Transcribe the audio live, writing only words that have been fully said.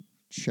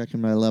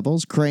Checking my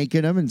levels,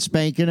 cranking them and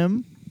spanking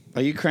them.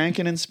 Are you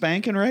cranking and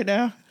spanking right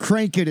now?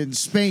 Cranking and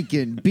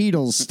spanking,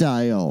 Beatles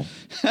style.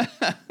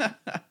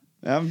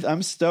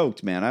 I'm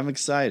stoked, man. I'm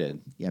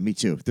excited. Yeah, me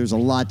too. There's a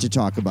lot to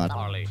talk about.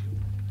 Harley.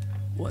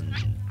 1,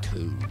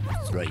 2,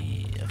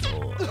 3,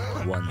 4.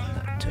 1,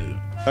 2.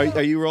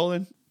 Are you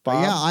rolling,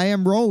 Bob? Yeah, I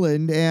am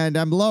rolling, and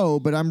I'm low,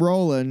 but I'm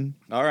rolling.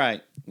 All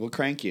right. We'll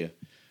crank you.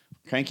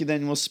 Crank you,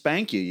 then we'll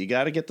spank you. You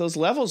got to get those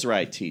levels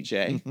right,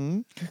 TJ.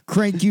 Mm-hmm.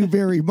 Crank you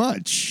very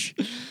much.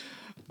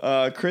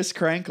 Chris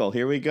Krankel,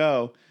 here we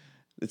go.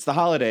 It's the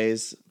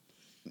holidays.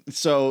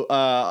 So,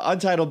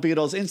 Untitled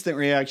Beatles Instant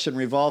Reaction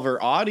Revolver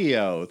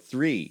Audio.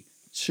 3,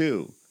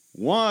 2,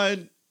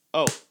 1.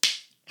 Oh.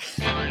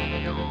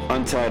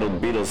 Untitled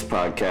Beatles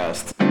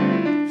Podcast.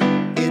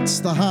 It's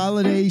the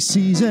holiday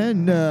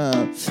season,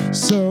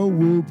 so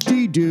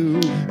whoop-de-doo,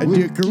 and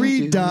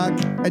dickory-dock,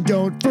 and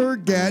don't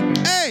forget,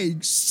 hey,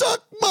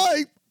 suck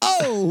my,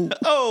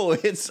 Oh,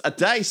 it's a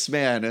Dice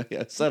Man,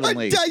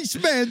 suddenly. a Dice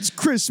Man's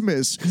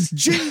Christmas.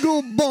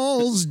 Jingle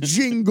balls,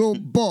 jingle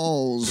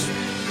balls.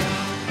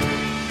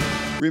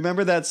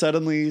 Remember that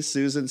Suddenly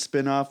Susan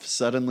spinoff,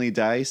 Suddenly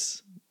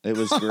Dice? It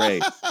was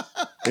great.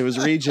 It was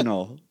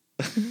regional.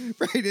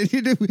 Right,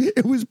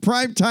 it was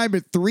prime time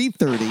at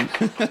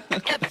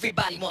 3:30.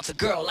 Everybody wants a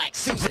girl like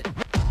Susan.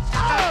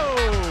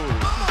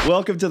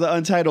 Welcome to the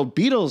Untitled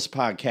Beatles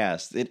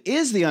Podcast. It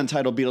is the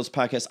Untitled Beatles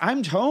Podcast.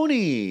 I'm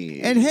Tony.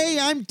 And hey,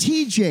 I'm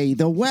TJ,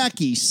 the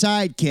wacky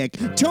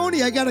sidekick.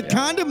 Tony, I got a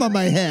condom on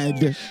my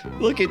head.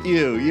 Look at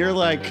you. You're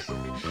like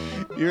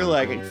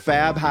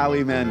Fab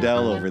Howie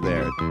Mandel over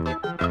there.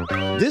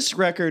 This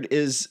record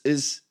is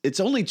it's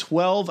only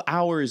 12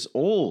 hours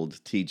old,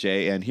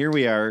 TJ, and here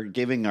we are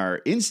giving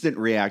our instant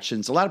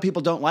reactions. A lot of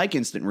people don't like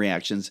instant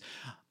reactions.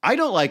 I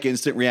don't like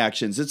instant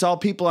reactions. It's all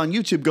people on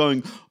YouTube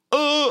going,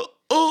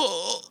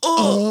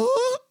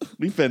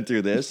 We've been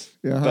through this,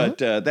 but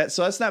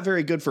that's not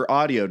very good for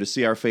audio to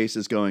see our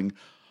faces going,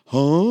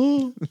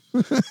 huh?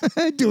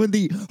 Doing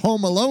the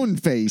Home Alone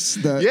face,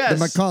 the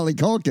Macaulay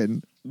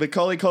Culkin.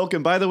 Macaulay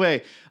Culkin. By the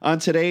way, on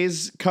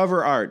today's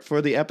cover art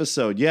for the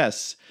episode,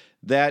 yes,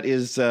 that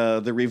is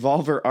the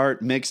Revolver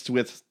art mixed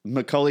with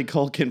Macaulay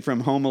Culkin from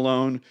Home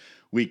Alone.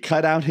 We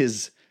cut out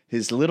his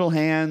little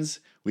hands,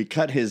 we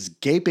cut his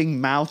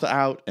gaping mouth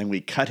out, and we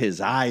cut his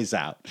eyes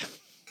out.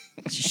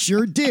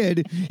 Sure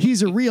did.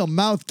 He's a real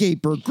mouth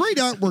gaper. Great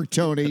artwork,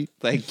 Tony.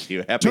 Thank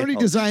you. Happy Tony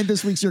designed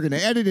this week, so you're going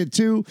to edit it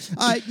too.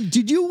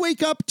 Did you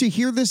wake up to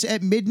hear this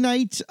at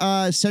midnight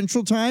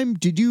Central Time?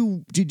 Did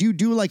you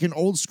do like an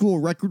old school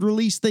record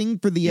release thing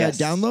for the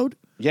download?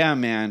 Yeah,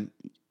 man.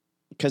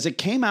 Because it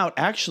came out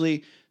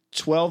actually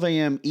 12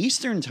 a.m.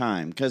 Eastern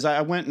Time. Because I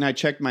went and I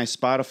checked my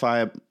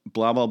Spotify,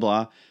 blah, blah,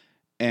 blah.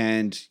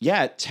 And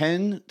yeah, at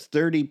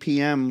 10:30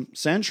 p.m.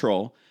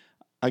 Central,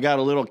 I got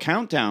a little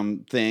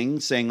countdown thing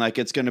saying like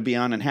it's going to be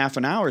on in half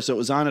an hour. So it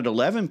was on at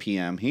 11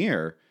 p.m.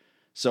 here.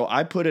 So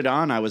I put it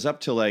on. I was up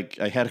till I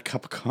had a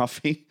cup of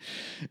coffee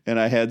and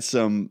I had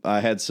some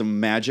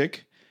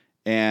Magic.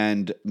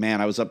 And man,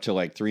 I was up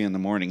till 3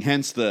 a.m.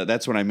 Hence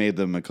that's when I made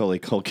the Macaulay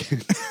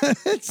Culkin.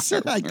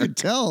 Sir, I could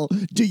tell.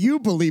 Do you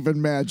believe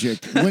in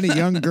magic when a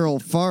young girl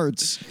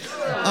farts?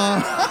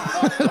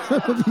 I don't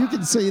know if you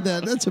can say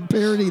that. That's a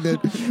parody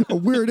that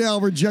Weird Al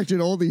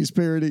rejected Oldies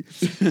parody.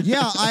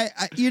 Yeah, I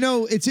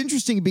it's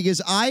interesting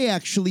because I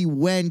actually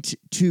went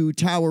to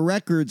Tower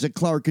Records at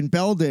Clark and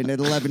Belden at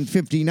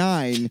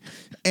 11:59,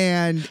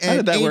 and how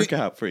did that work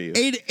out for you?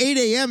 8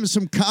 a.m.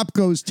 Some cop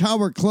goes,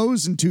 Tower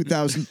closed in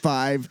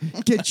 2005.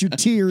 Get your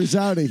tears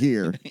out of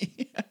here.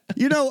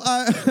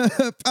 Yeah.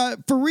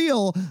 For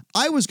real,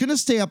 I was going to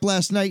stay up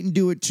last night and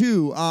do it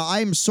too.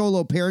 I'm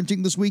solo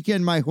parenting this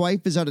weekend. My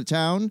wife is out of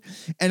town,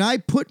 and I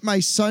put my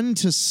son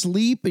to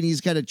sleep, and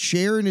he's got a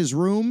chair in his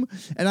room,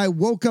 and I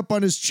woke up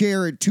on his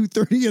chair at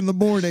 2:30 in the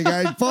morning.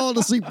 I'd fallen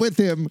asleep with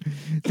him.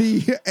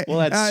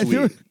 Well, that's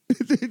sweet.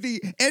 The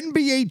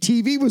NBA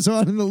TV was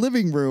on in the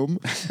living room,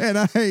 and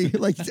I'm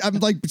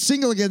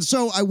single again.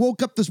 So I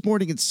woke up this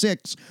morning at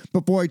 6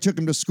 before I took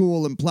him to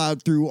school and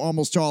plowed through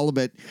almost all of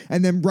it.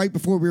 And then right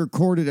before we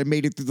recorded, I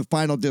made it through the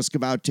final disc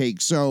of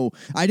outtakes. So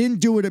I didn't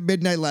do it at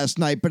midnight last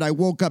night, but I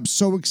woke up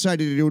so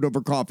excited to do it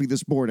over coffee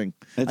this morning.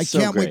 I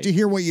can't wait to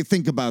hear what you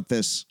think about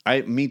this.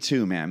 Me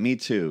too, man. Me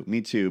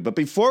too. But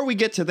before we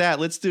get to that,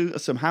 let's do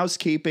some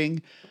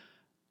housekeeping.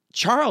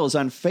 Charles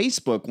on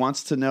Facebook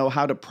wants to know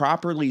how to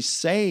properly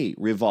say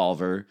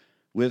revolver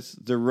with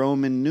the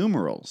Roman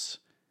numerals.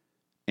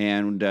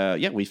 And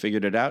we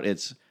figured it out.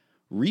 It's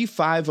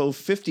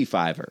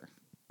Re-5055er.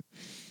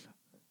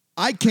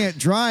 I can't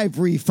drive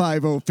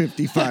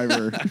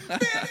Re-5055er.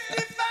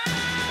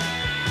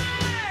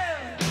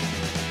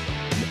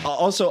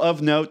 Also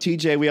of note,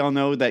 TJ, we all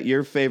know that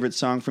your favorite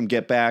song from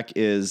Get Back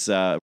is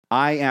I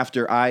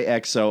after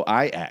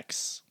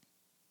IXOIX.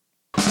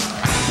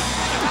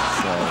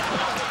 So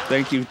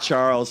thank you,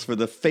 Charles, for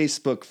the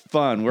Facebook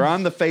fun. We're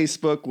on the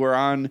Facebook. We're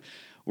on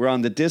We're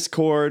on the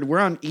Discord. We're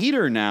on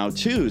Eater now,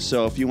 too.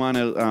 So if you want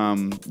to,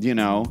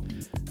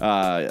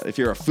 if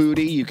you're a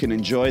foodie, you can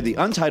enjoy the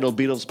Untitled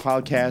Beatles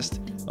podcast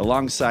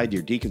alongside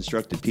your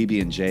deconstructed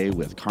PB&J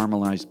with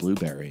caramelized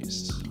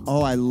blueberries.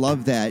 Oh, I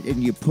love that.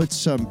 And you put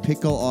some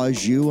pickle au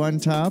jus on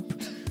top.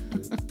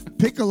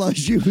 Pickle au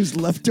jus is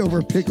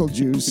leftover pickle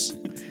juice.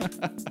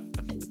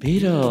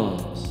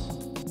 Beatles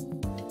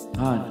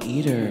on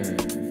Eater.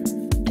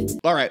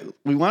 All right,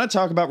 we want to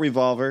talk about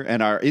Revolver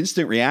and our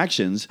instant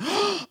reactions.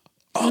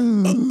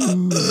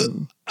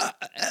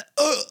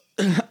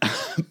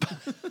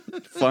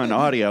 Fun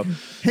audio.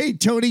 Hey,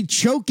 Tony,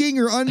 choking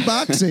or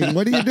unboxing?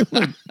 What are you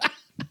doing?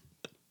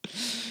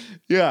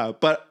 Yeah,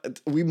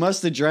 but we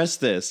must address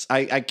this.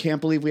 I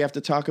can't believe we have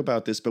to talk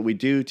about this, but we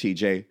do,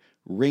 TJ.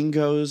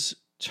 Ringo's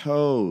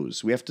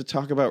toes. We have to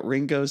talk about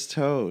Ringo's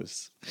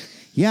toes.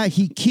 Yeah,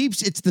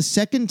 it's the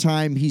second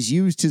time he's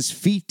used his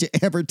feet to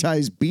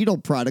advertise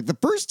Beatle product. The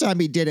first time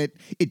he did it,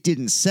 it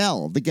didn't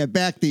sell, the Get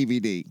Back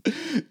DVD.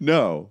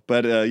 No,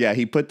 but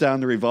he put down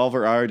the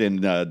Revolver art,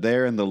 and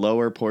there in the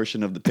lower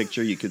portion of the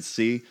picture, you could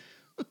see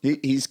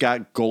he's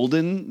got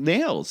golden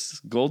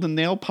nails, golden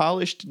nail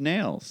polished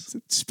nails.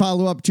 It's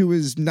follow up to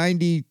his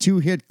 92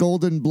 hit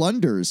Golden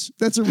Blunders.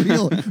 That's a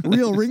real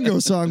Ringo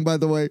song, by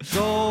the way.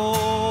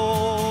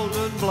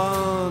 Golden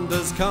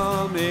blunders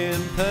come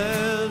in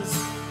pairs.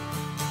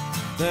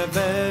 They're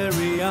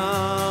very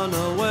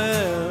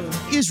unaware.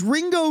 Is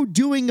Ringo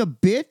doing a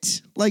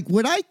bit? Like,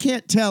 what I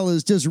can't tell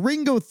is, does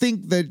Ringo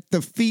think that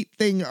the feet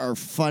thing are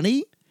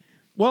funny?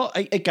 Well,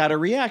 it got a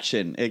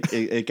reaction.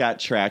 It got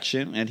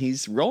traction, and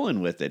he's rolling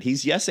with it.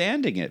 He's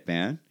yes-anding it,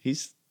 man.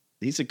 He's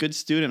a good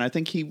student. I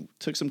think he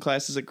took some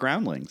classes at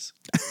Groundlings.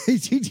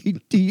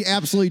 He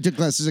absolutely took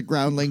classes at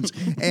Groundlings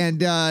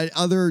and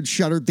other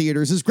shuttered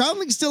theaters. Is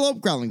Groundlings still open?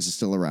 Groundlings is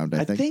still around, I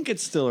think. I think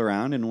it's still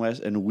around in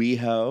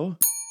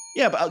WeHo.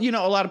 Yeah, but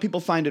a lot of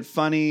people find it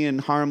funny and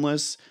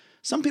harmless.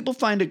 Some people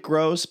find it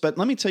gross, but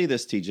let me tell you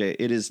this, TJ.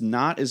 It is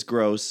not as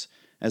gross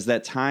as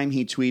that time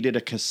he tweeted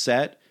a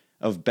cassette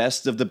of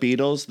Best of the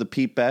Beatles, the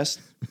Pete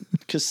Best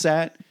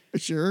cassette.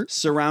 Sure.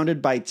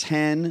 Surrounded by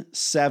 10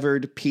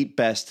 severed Pete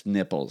Best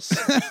nipples.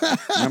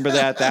 Remember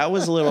that?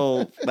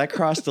 That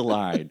crossed the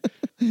line.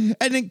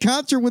 And in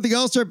concert with the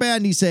All-Star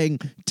Band, he's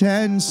saying,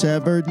 10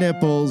 severed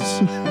nipples.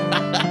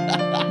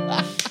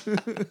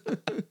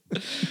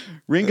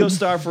 Ringo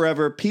Starr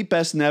forever, Pete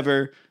Best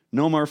never.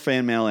 No more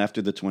fan mail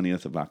after the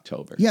 20th of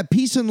October. Yeah,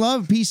 peace and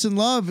love, peace and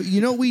love. You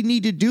know what we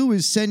need to do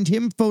is send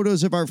him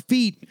photos of our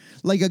feet,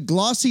 like a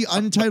glossy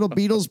Untitled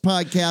Beatles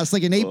podcast,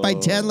 like an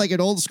 8x10, like an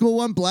old school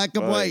one, black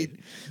and white.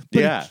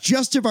 But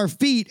just of our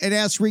feet, and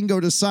ask Ringo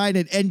to sign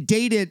it and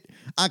date it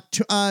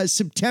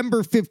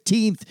September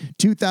 15th,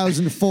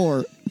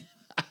 2004.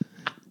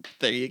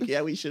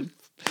 Yeah, we should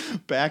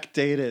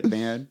backdate it,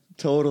 man.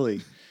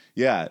 Totally.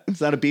 Yeah, it's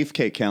not a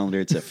beefcake calendar.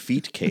 It's a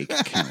feet cake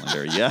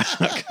calendar. Yeah,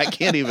 I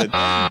can't even.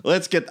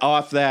 Let's get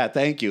off that.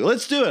 Thank you.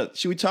 Let's do it.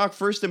 Should we talk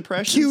first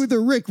impressions? Cue the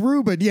Rick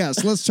Rubin.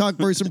 Yes, let's talk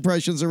first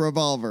impressions of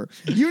Revolver.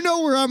 You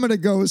know where I'm going to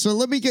go, so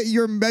let me get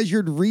your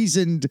measured,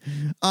 reasoned,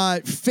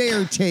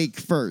 fair take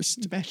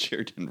first.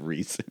 Measured and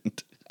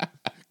reasoned.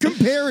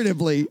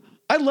 Comparatively.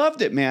 I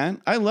loved it,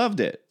 man. I loved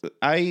it.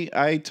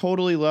 I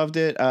totally loved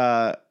it.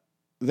 I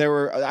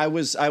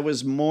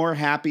was more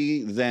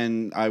happy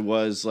than I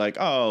was like,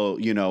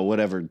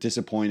 whatever,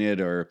 disappointed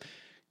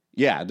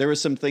there were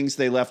some things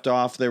they left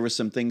off. There were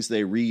some things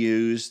they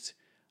reused.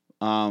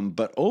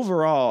 But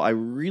overall, I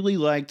really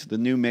liked the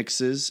new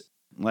mixes.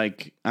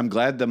 Like, I'm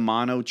glad the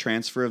mono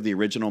transfer of the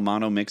original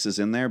mono mix is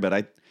in there, but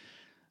I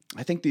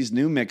think these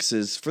new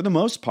mixes, for the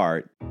most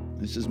part,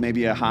 this is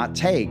maybe a hot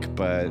take,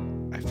 but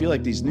I feel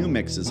like these new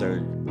mixes are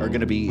going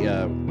to be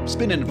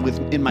spinning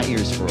in my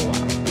ears for a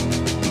while.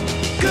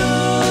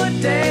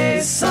 Good day,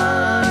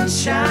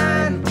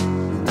 sunshine.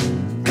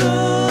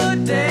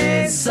 Good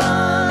day,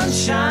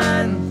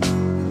 sunshine.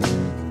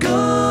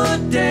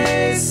 Good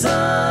day,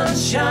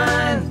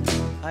 sunshine.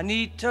 I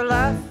need to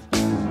laugh,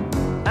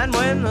 and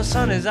when the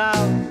sun is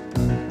out,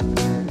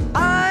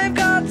 I've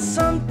got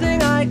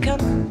something I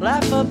can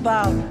laugh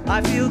about.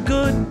 I feel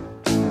good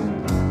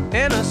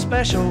in a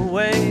special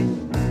way.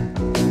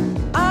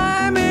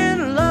 I'm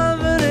in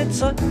love and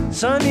it's a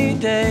sunny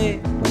day.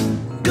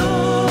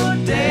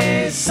 Good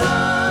day,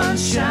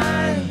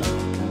 sunshine.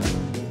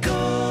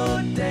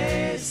 Good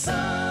day,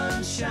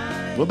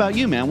 sunshine. What about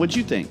you, man? What'd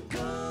you think?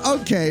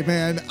 Okay,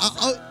 man.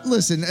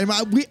 Listen,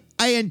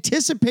 I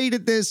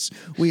anticipated this.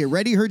 We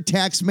already heard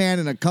Taxman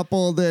and a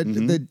couple of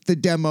the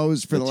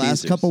demos for the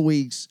last couple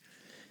weeks.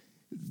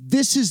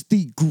 This is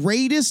the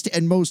greatest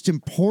and most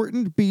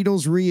important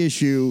Beatles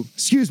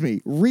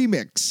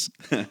remix.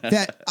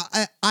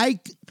 That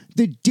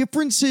the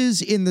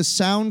differences in the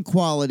sound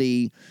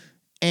quality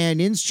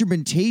and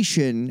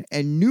instrumentation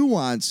and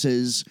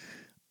nuances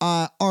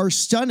are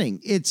stunning.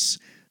 It's,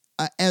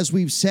 as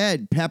we've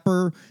said,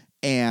 Pepper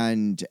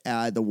and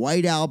the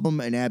White Album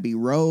and Abbey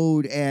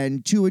Road,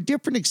 and to a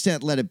different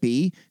extent, Let It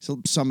Be.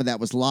 So some of that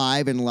was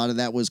live and a lot of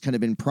that was kind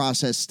of in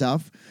process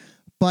stuff.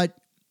 But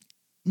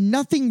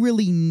nothing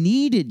really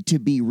needed to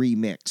be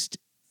remixed.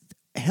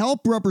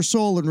 Help, Rubber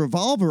Soul, and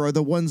Revolver are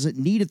the ones that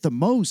need it the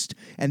most,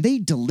 and they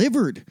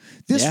delivered.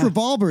 This Yeah.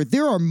 Revolver,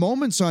 there are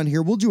moments on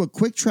here. We'll do a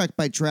quick track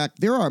by track.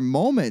 There are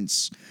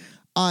moments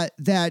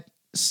that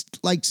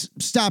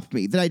stopped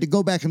me, that I had to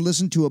go back and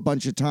listen to a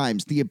bunch of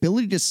times. The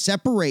ability to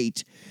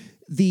separate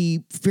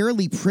the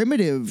fairly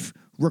primitive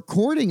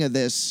recording of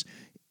this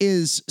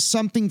is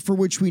something for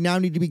which we now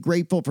need to be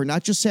grateful for,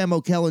 not just Sam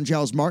O'Kell and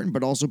Giles Martin,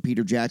 but also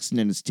Peter Jackson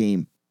and his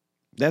team.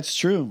 That's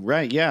true.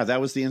 Right. Yeah. That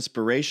was the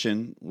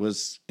inspiration,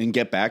 was in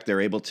Get Back.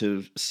 They're able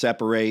to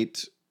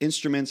separate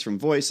instruments from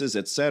voices,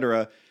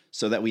 etc.,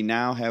 so that we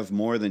now have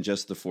more than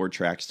just the 4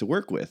 tracks to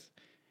work with.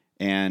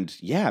 And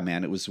yeah,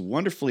 man, it was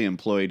wonderfully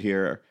employed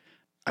here.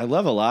 I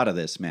love a lot of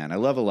this, man. I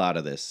love a lot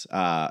of this.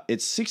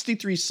 It's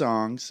 63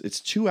 songs. It's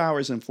 2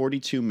 hours and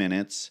 42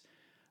 minutes.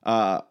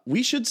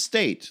 We should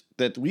state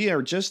that we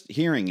are just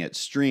hearing it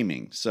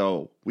streaming.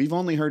 So we've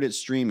only heard it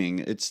streaming.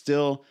 It's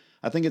still,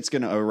 I think it's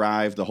going to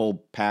arrive, the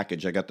whole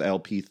package. I got the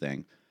LP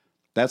thing.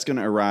 That's going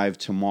to arrive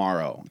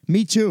tomorrow.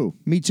 Me too.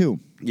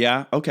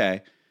 Yeah?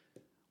 Okay.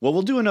 Well,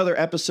 we'll do another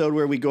episode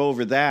where we go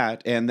over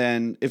that. And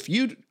then if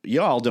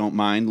y'all don't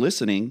mind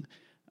listening,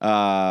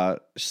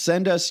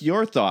 send us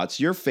your thoughts,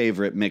 your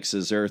favorite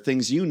mixes or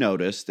things you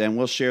noticed, and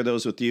we'll share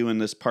those with you in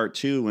this part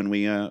 2 when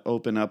we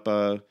open up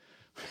a...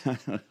 I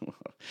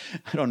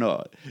don't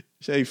know.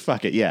 Say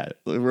fuck it. Yeah,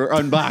 we're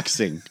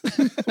unboxing.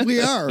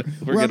 We are.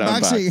 We're gonna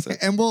unbox it.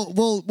 and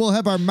we'll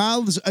have our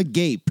mouths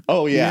agape.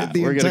 Oh yeah,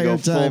 the we're gonna go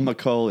entire full time.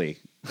 Macaulay,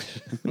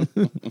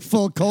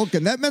 Full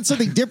Culkin. That meant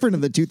something different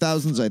in the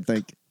 2000s, I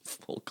think.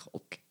 full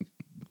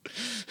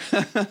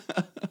Culkin.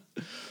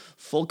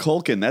 Full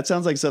Culkin. That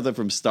sounds like something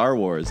from Star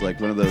Wars, like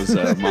one of those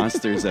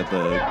monsters at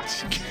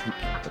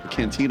the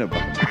cantina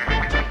bar.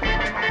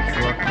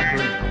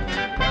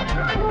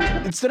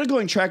 Instead of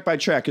going track by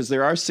track, because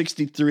there are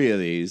 63 of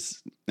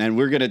these, and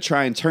we're going to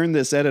try and turn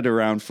this edit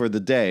around for the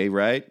day,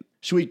 right?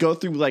 Should we go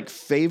through like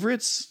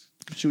favorites?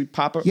 Should we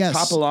pop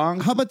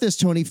along? How about this,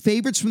 Tony?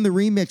 Favorites from the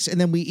remix, and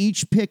then we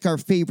each pick our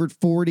favorite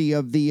 40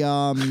 of the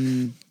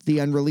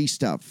unreleased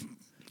stuff.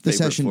 The Favorite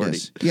session 40.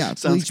 disc. Yeah,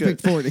 Sounds we each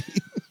good. pick 40.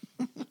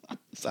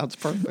 Sounds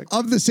perfect.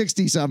 Of the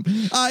 60-some.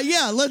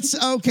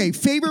 Okay,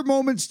 favorite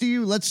moments to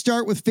you. Let's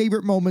start with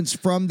favorite moments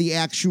from the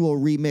actual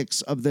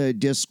remix of the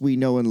disc we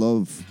know and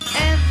love.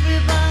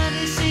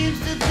 Everybody seems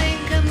to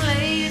think I'm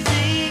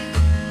lazy.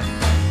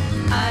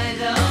 I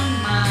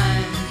don't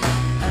mind.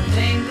 I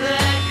think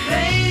they're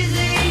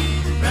crazy,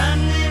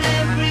 running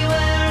everywhere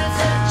at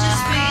such a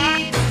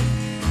speed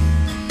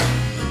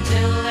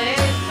until they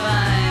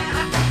find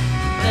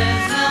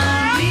there's no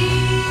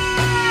need.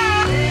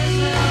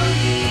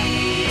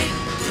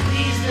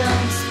 Please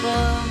don't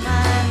spoil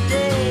my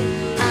day.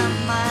 I'm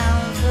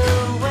miles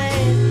away,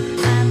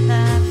 and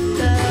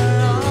after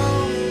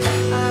all,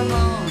 I'm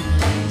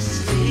only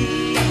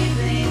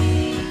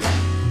sleeping.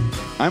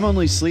 I'm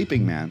Only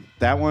Sleeping, man.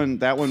 That one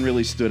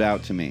really stood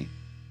out to me.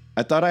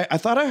 I thought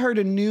I heard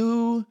a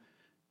new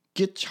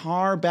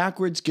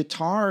backwards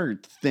guitar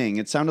thing.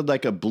 It sounded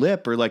like a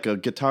blip or like a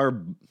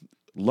guitar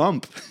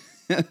lump.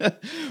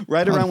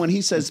 Right around when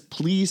he says,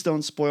 "Please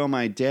don't spoil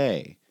my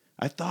day."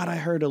 I thought I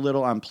heard a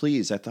little on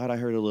 "Please." I thought I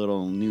heard a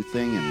little new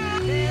thing in there.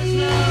 There's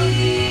no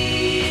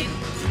need.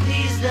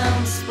 Please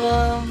don't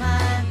spoil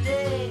my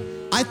day.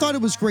 I thought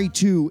it was great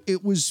too.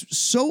 It was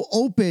so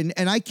open,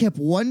 and I kept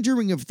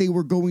wondering if they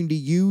were going to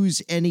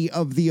use any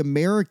of the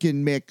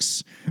American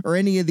mix or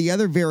any of the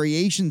other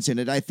variations in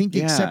it. I think,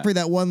 Yeah. except for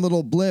that one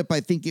little blip, I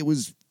think it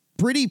was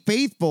pretty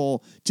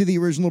faithful to the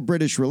original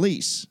British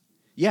release.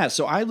 Yeah,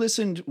 so I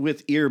listened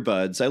with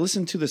earbuds. I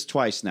listened to this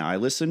twice now. I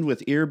listened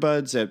with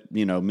earbuds at,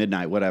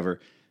 midnight, whatever.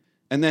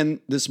 And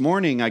then this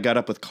morning I got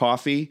up with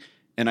coffee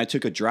and I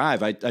took a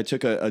drive. I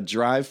took a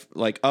drive,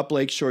 like up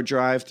Lakeshore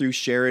Drive through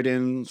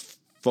Sheridan,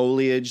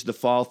 foliage, the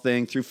fall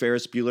thing, through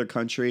Ferris Bueller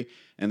country.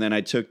 And then I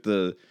took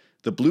the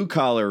blue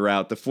collar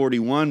route, the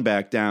 41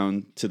 back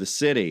down to the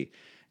city.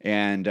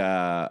 And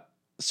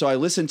so I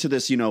listened to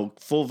this,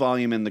 full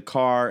volume in the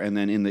car and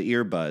then in the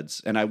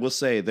earbuds. And I will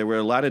say there were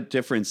a lot of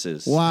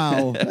differences.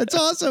 Wow, that's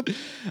awesome.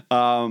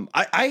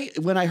 I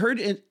when I heard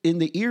it in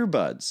the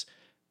earbuds,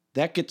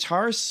 that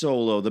guitar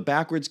solo, the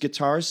backwards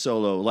guitar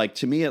solo, like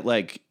to me, it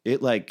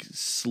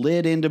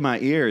slid into my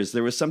ears.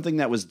 There was something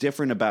that was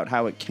different about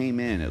how it came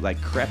in. It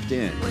crept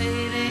in.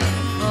 Waiting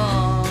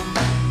for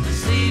the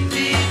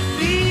sleepy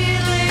feeling.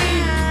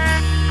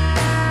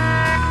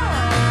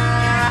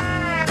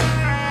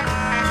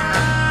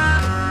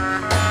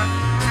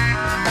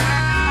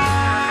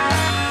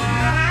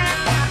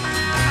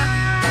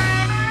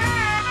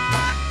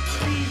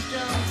 Please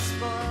don't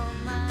spoil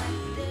my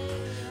day.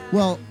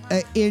 Well,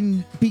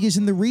 because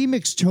in the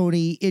remix,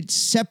 Tony, it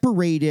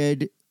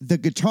separated the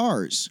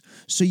guitars.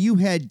 So you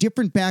had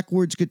different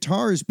backwards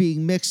guitars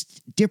being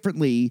mixed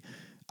differently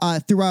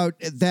throughout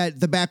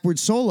the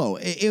backwards solo.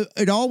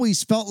 It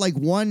always felt like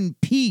one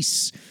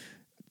piece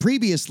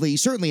previously,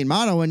 certainly in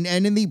mono and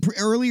in the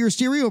earlier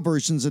stereo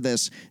versions of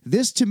this.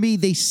 This, to me,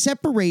 they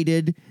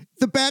separated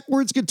the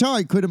backwards guitar.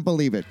 I couldn't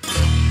believe it.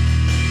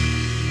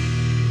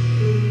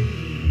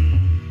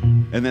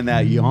 And then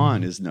that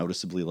yawn is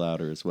noticeably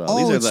louder as well. Oh,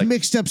 These are it's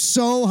mixed up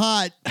so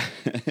hot.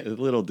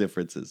 little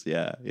differences.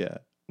 Yeah, yeah.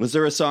 Was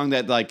there a song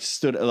that like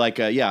stood like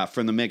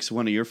from the mix,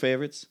 one of your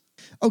favorites?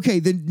 Okay,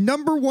 the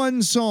number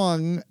one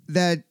song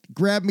that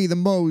grabbed me the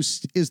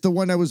most is the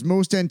one I was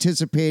most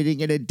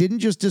anticipating, and it didn't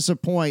just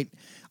disappoint.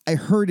 I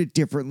heard it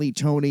differently,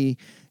 Tony.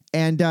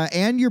 And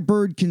Your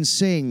Bird Can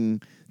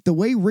Sing, the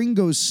way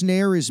Ringo's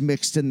snare is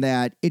mixed in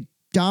that, it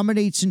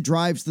dominates and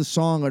drives the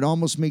song. It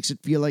almost makes it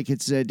feel like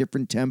it's a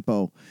different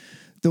tempo.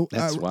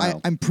 That's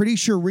wild. I'm pretty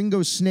sure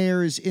Ringo's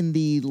snare is in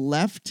the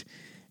left.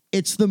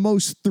 It's the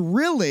most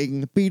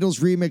thrilling Beatles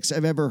remix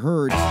I've ever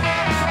heard.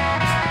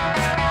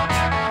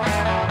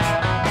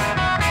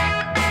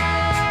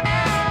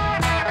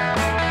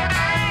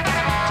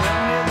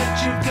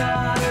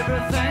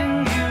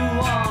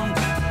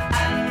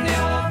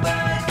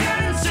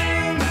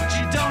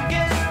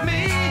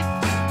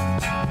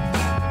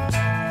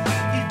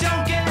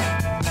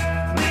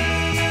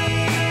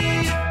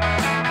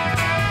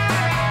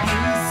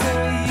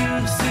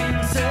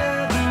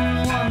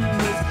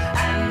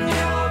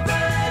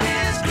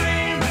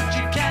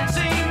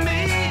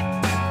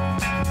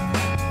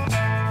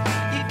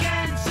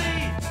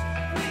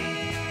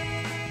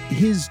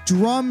 His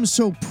drum's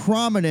so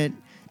prominent,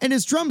 and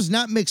his drum's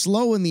not mixed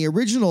low in the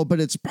original, but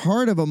it's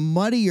part of a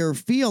muddier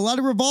feel. A lot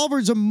of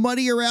Revolver's a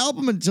muddier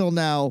album until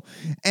now,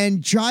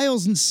 and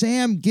Giles and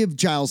Sam give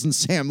Giles and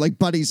Sam like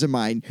buddies of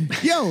mine.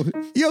 Yo,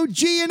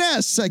 G and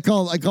S. I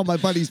call my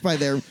buddies by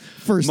their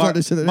first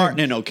letters of the name. Martin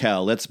and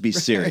O'Kell. Let's be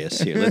serious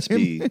here.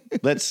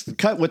 Let's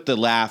cut with the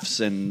laughs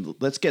and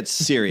let's get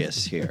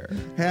serious here.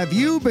 Have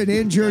you been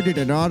injured in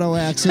an auto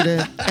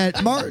accident?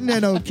 At Martin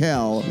and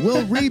O'Kell,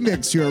 we'll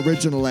remix your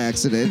original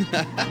accident.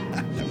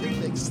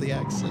 Remix the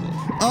accident.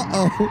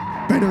 Uh-oh,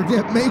 better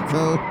get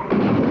Mako.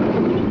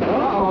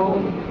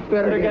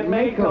 Better get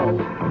Mako.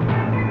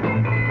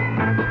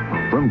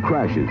 From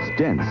crashes,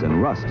 dents,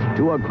 and rust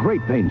to a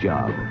great paint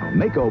job,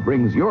 Mako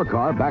brings your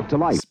car back to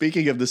life.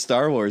 Speaking of the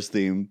Star Wars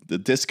theme, the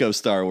disco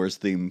Star Wars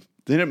theme,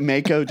 didn't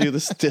Mako do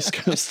this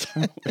disco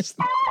Star Wars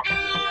theme?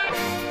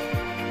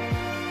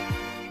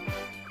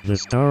 The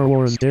Star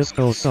Wars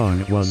disco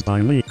song was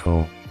by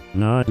Miko,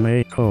 not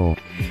Mako.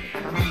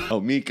 Oh,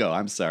 Miko.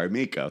 I'm sorry,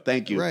 Miko.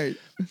 Thank you. Right.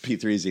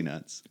 P3Z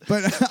Nuts.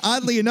 But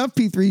oddly enough,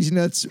 P3Z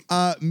Nuts,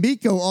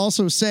 Miko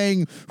also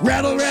sang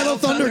Rattle, Rattle,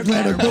 Thunder,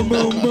 Clatter, Boom,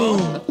 Boom, Boom.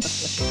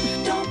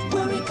 Don't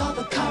worry, call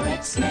the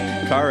Carex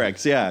man.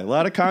 Carex, yeah. A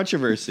lot of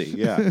controversy,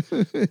 yeah.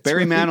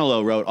 Barry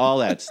Manilow wrote all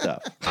that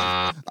stuff.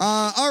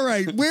 All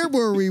right, where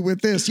were we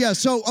with this? Yeah,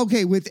 so,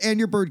 okay, with And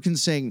Your Bird Can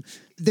Sing,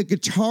 the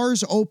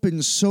guitars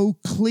open so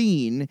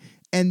clean,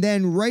 and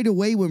then right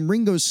away when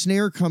Ringo's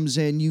snare comes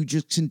in, you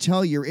just can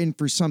tell you're in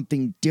for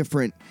something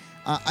different.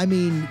 I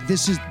mean,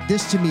 this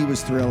to me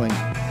was thrilling.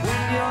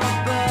 When your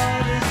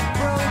bed is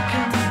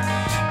broken,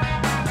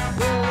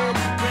 will it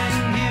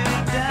bring you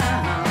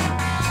down?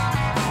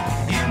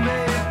 You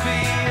may be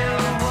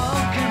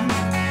awoken.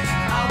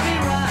 I'll be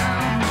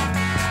round.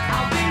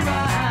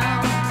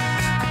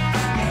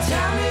 You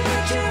tell me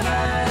that you've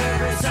heard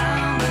every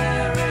sound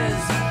there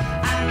is,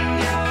 and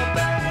your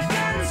bed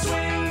can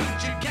swing, but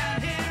you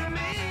can't hear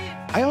me.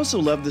 I also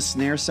love the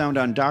snare sound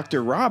on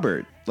Dr.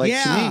 Robert. Like,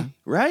 Yeah. to me,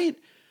 right?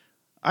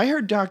 I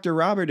heard Dr.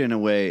 Robert in a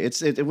way. It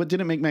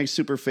didn't make my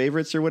super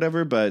favorites or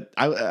whatever, but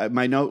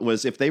my note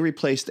was if they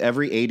replaced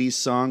every 80s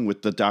song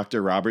with the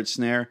Dr. Robert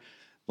snare,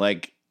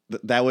 like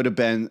that would have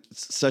been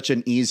such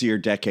an easier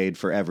decade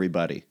for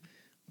everybody.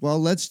 Well,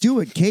 let's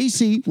do it.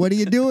 Casey, what are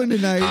you doing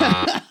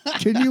tonight?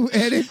 Can you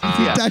edit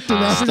Dr.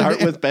 Robert?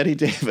 Start with Betty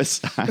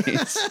Davis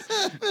Eyes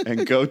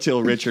and go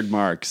till Richard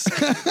Marx.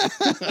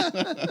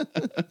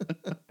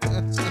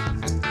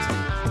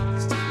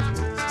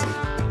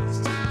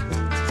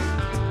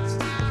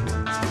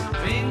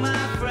 Ring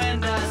my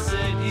friend, I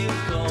said you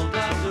called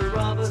Dr.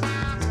 Robert.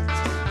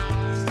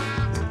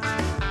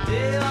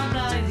 Day or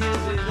night,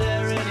 he'll be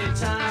there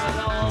anytime at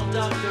all.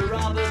 Dr.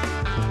 Robert,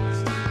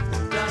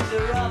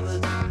 Dr.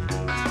 Robert.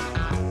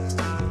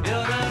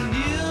 You're a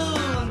new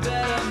and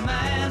better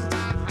man.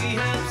 He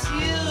helps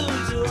you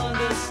to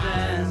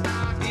understand.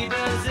 He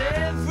does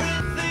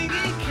everything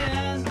he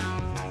can.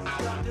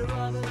 Dr.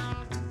 Robert.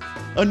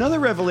 Another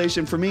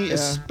revelation for me,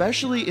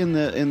 especially in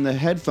the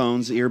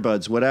headphones,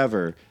 earbuds,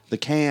 whatever, the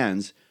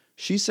cans.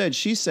 She said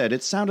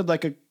it sounded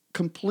like a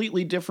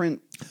completely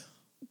different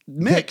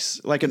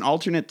mix, like an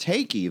alternate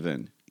take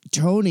even.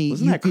 Tony,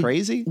 Wasn't that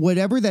crazy?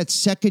 Whatever that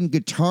second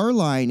guitar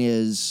line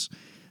is,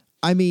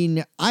 I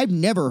mean, I've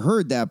never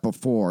heard that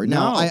before.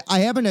 Now, No. I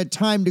haven't had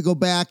time to go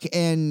back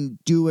and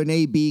do an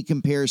A-B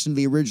comparison to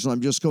the original.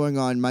 I'm just going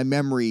on my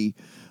memory.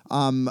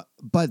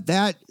 But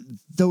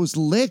those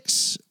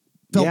licks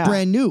felt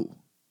brand new.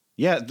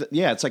 Yeah,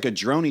 it's like a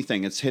droney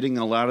thing. It's hitting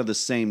a lot of the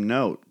same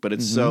note, but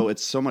it's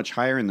so much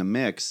higher in the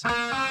mix.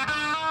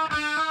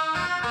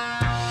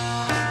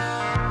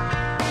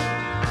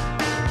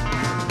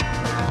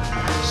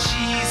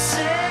 She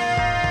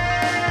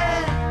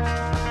said,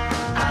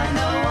 I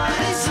know what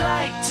it's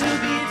like to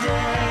be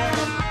dead.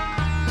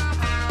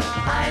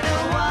 I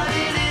know what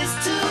it is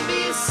to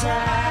be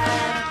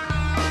sad.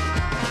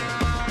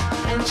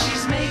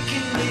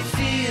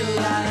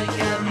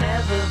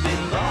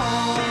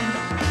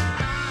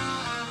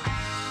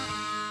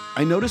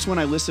 I noticed when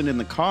I listened in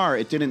the car,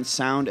 it didn't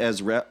sound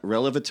as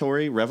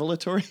revelatory. Where's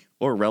this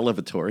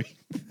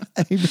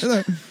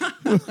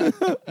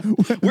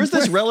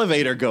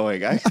relevator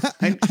going?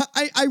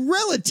 I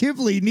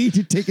relatively need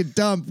to take a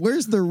dump.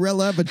 Where's the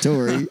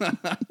relevatory?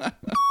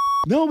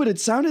 No, but it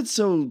sounded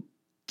so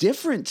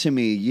different to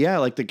me. Yeah,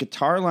 like the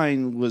guitar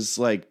line was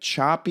like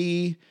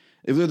choppy.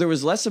 There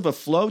was less of a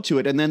flow to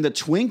it. And then the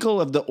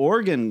twinkle of the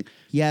organ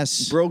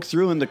Yes. broke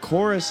through in the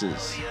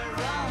choruses. When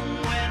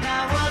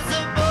I was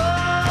a boy,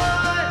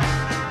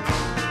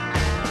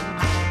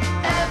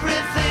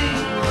 everything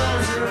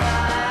was right.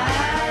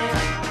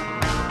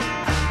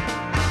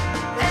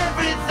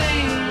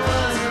 Everything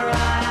was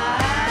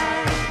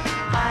right.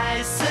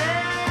 I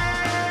said.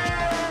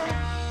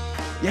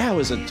 Yeah, it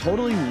was a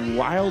totally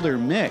wilder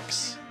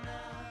mix.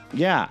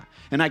 Yeah.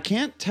 And I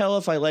can't tell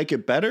if I like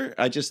it better.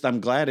 I'm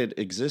glad it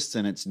exists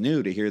and it's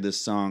new to hear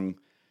this song,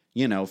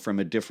 from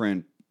a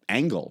different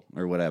angle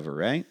or whatever,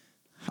 right?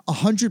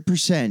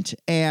 100%.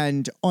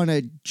 And on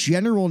a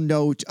general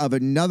note of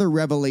another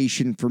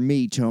revelation for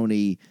me,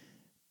 Tony,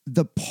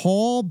 the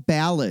Paul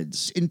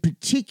ballads, in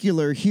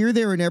particular, Here,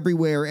 There, and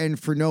Everywhere, and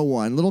For No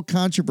One, little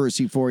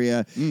controversy for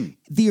you.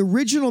 The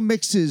original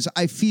mixes,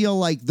 I feel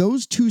like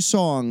those two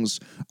songs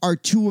are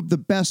two of the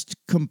best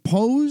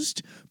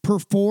composed,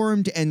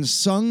 performed, and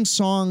sung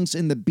songs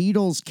in the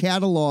Beatles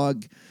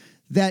catalog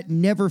that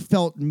never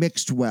felt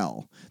mixed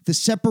well. The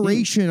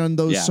separation on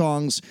those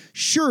songs,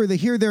 sure, the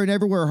Here, There, and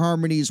Everywhere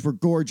harmonies were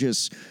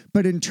gorgeous,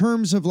 but in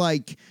terms of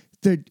like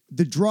the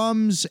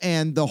drums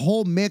and the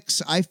whole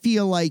mix, I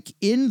feel like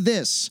in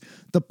this,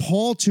 the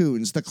Paul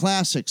tunes, the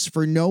classics,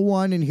 For No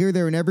One and Here,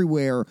 There, and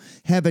Everywhere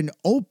have an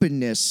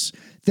openness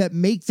that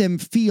make them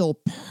feel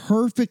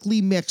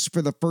perfectly mixed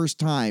for the first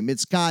time.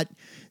 It's got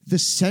the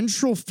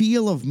central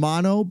feel of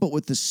mono, but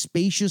with the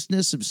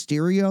spaciousness of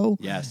stereo.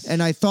 Yes.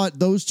 And I thought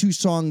those two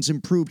songs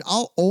improved.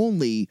 I'll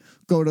only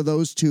go to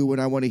those two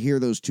when I want to hear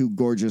those two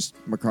gorgeous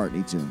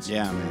McCartney tunes.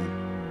 Yeah,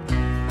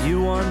 man.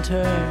 You want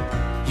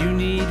her, you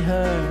need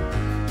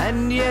her,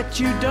 and yet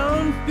you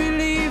don't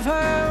believe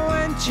her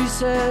when she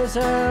says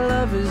her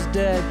love is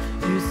dead.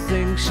 You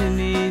think she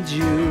needs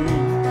you.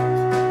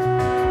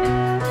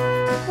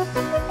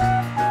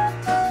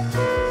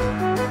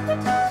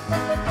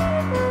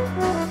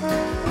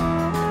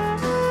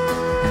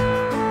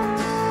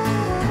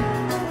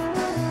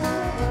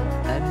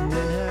 And in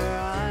her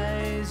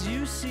eyes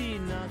you see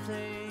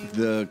nothing.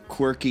 The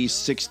quirky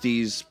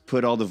 60s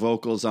put all the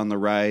vocals on the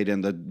right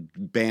and the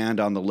band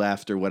on the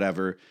left or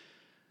whatever.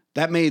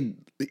 That made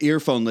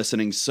earphone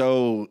listening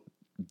so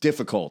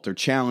difficult or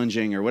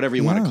challenging or whatever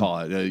you want to call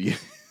it.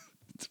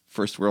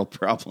 First world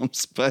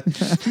problems, but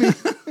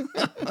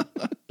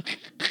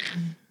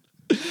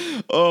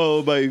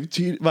oh,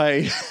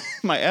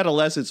 my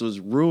adolescence was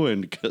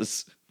ruined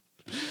because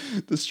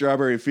the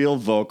Strawberry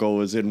Field vocal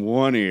was in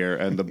one ear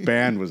and the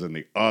band was in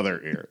the other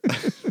ear.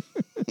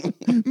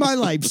 My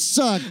life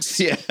sucks.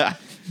 Yeah.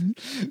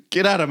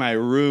 Get out of my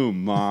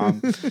room,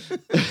 Mom.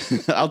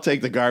 I'll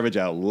take the garbage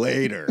out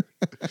later.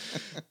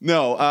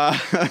 No,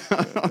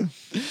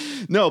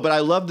 no, but I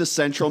love the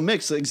central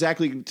mix.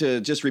 Exactly,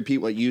 to just repeat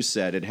what you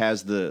said, it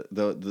has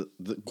the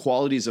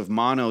qualities of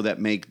mono that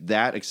make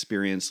that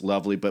experience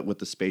lovely, but with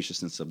the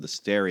spaciousness of the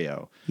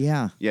stereo.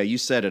 Yeah. Yeah, you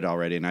said it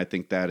already, and I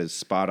think that is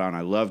spot on.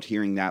 I loved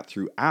hearing that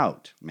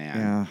throughout, man.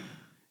 Yeah.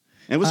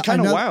 It was kind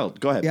of another- wild.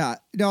 Go ahead. Yeah.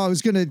 No, I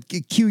was going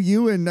to cue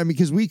you in,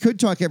 because we could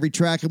talk every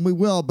track and we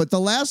will, but the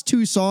last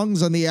two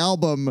songs on the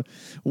album,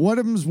 one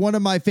of them's one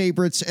of my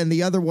favorites and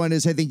the other one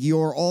is, I think,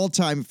 your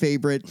all-time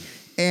favorite.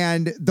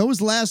 And those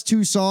last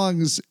two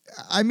songs,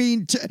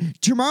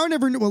 Tomorrow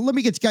Never Knew. Well, let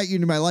me get You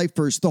Into My Life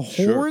first. The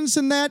horns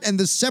in that and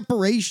the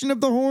separation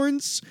of the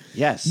horns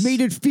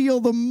made it feel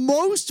the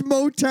most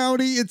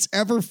Motowny it's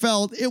ever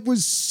felt. It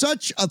was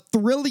such a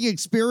thrilling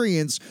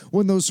experience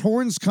when those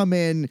horns come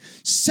in,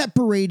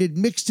 separated,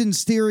 mixed in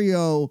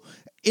stereo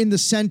in the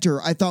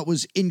center. I thought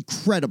was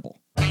incredible.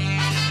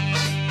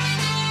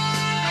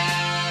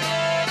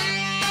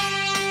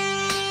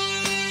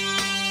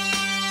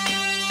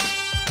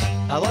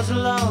 I was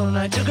alone,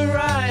 I took a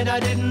ride, I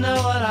didn't know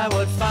what I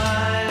would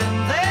find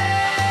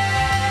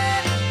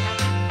there.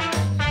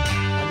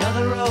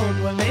 Another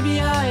road where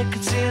maybe I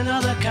could see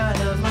another kind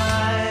of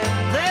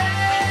mind there.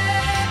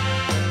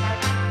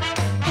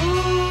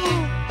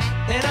 Ooh,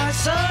 then I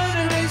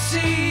suddenly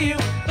see you.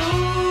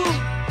 Ooh,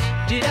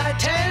 did I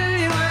tell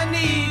you I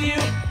need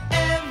you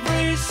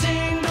every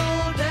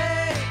single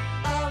day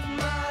of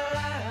my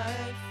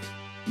life?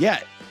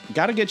 Yeah,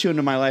 Gotta Get You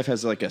Into My Life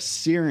has like a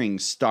searing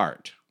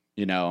start.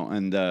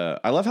 And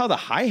I love how the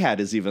hi-hat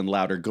is even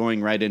louder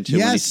going right into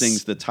when he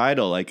sings the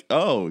title. Like,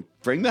 oh,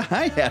 bring the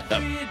hi-hat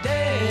up.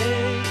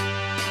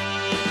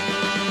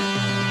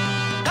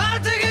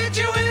 Got to get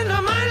you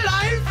into my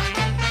life.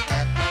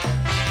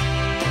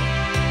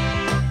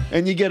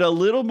 And you get a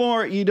little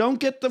more, you don't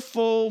get the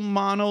full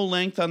mono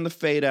length on the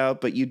fade out,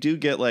 but you do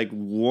get like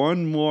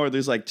one more.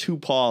 There's like 2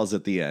 Pauls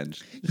at the end.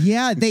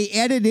 Yeah, they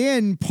edit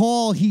in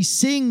Paul. He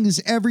sings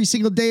every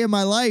single day of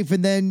my life,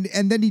 and then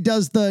he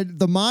does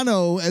the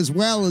mono as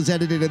well as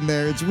edited in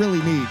there. It's really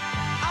neat.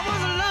 I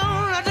was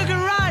alone, I took a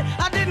ride,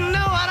 I didn't know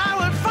what I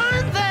would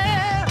find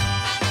there.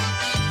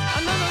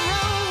 Another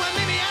road where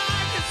maybe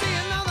I could see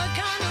another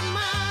kind of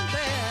mind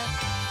there.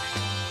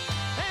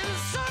 And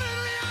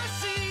suddenly I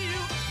see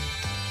you.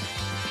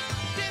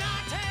 Did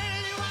I tell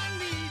you I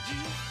need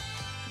you?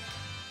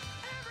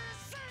 Every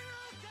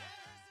single day.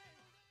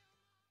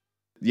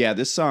 Yeah,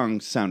 this song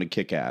sounded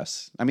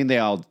kick-ass. I mean, they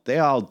all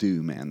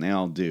do, man. They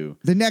all do.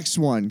 The next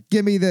one,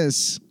 give me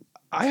this.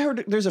 I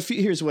heard there's a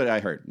few. Here's what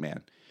I heard,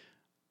 man.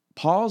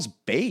 Paul's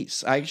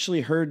bass. I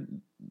actually heard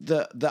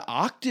the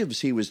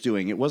octaves he was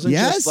doing. It wasn't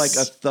just like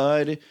a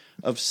thud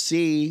of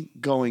C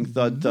going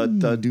thud thud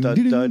thud thud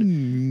thud.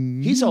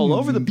 He's all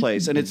over the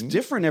place, and it's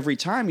different every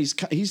time. He's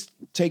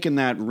taken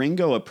that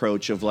Ringo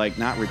approach of like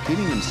not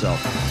repeating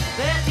himself.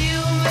 That you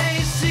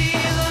may see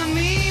the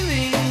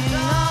meaning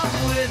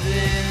of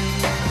within.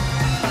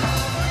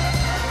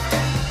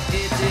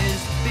 It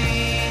is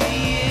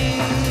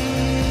being.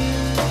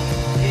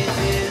 It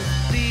is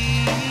being.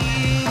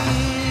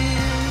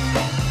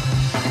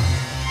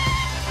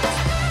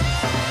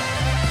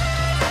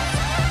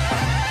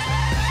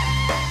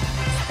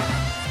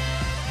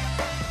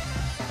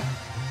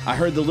 I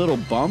heard the little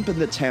bump in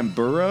the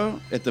tambura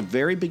at the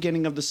very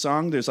beginning of the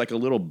song. There's like a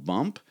little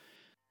bump.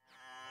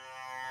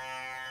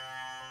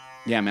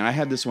 Yeah, man, I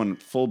had this one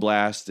full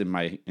blast in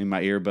my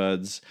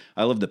earbuds.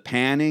 I love the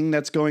panning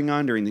that's going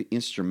on during the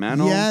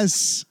instrumental.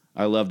 Yes.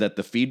 I love that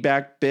the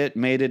feedback bit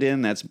made it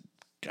in. That's,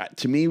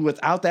 to me,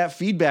 without that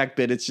feedback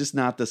bit, it's just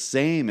not the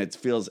same. It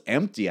feels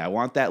empty. I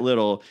want that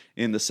little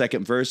in the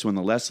second verse when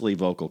the Leslie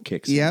vocal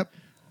kicks in. Yep.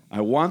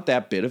 I want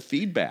that bit of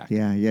feedback.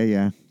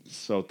 Yeah.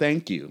 So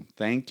thank you,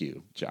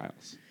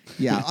 Giles.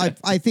 Yeah,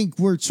 I think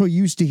we're so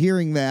used to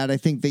hearing that. I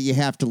think that you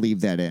have to leave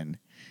that in.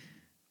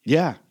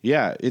 Yeah.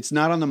 It's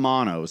not on the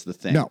mono is the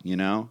thing, No. you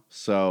know?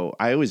 So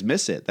I always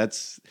miss it.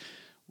 That's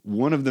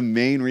one of the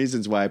main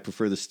reasons why I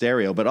prefer the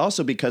stereo, but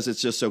also because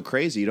it's just so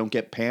crazy. You don't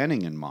get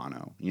panning in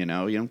mono, you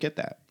know? You don't get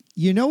that.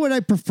 You know what I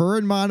prefer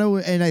in mono,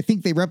 and I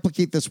think they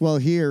replicate this well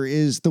here,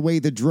 is the way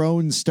the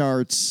drone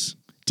starts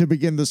to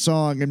begin the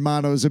song, and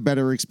mono is a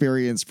better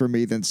experience for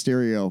me than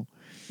stereo.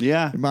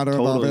 Yeah, Mono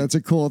totally. Revolver, that's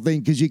a cool thing,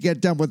 because you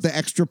get done with the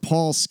extra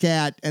Paul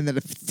scat, and then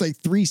it's like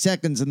 3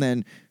 seconds, and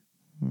then...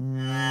 Turn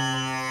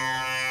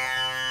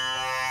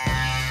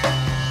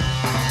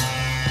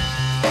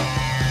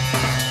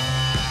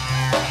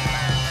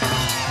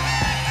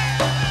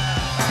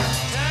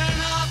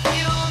off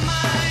your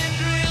mind,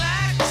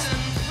 relax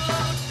and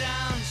float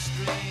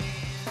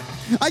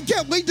downstream. I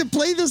can't wait to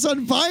play this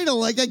on vinyl.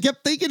 Like, I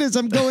kept thinking as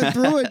I'm going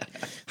through it,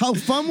 how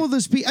fun will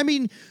this be? I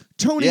mean,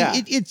 Tony, Yeah.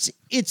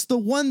 it's the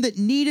one that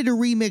needed a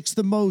remix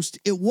the most.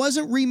 It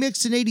wasn't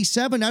remixed in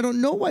 87. I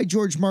don't know why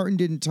George Martin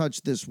didn't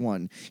touch this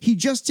one. He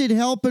just did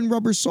Help and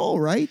Rubber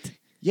Soul, right?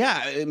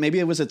 Yeah, maybe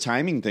it was a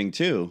timing thing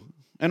too.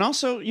 And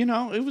also, you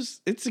know, it was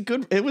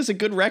a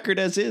good record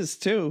as is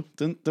too.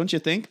 Don't you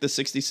think? The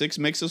 66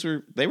 mixes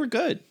were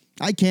good.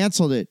 I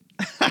canceled it.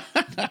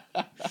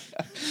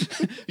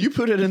 You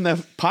put it in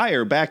the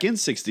pyre back in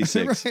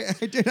 66. I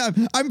did.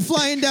 I'm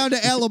flying down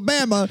to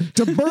Alabama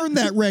to burn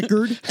that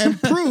record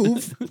and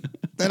prove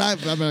that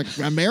I'm an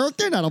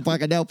American. I don't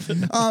fucking know.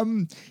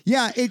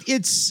 Yeah,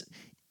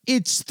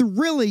 it's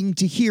thrilling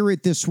to hear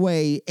it this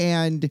way,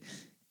 and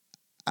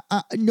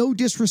no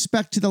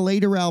disrespect to the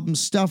later album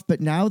stuff,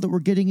 but now that we're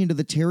getting into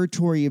the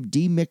territory of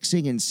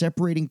demixing and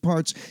separating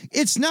parts,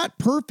 it's not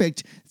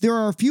perfect. There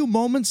are a few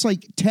moments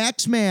like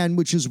Taxman,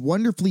 which is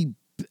wonderfully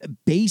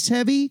bass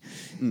heavy.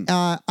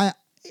 I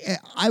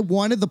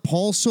wanted the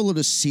Paul solo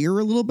to sear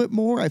a little bit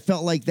more. I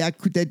felt like that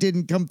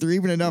didn't come through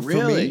even enough for me.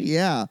 Really?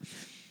 Yeah.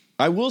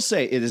 I will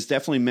say it is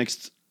definitely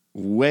mixed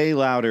way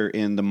louder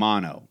in the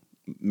mono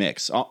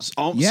mix. So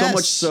Yes.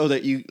 much so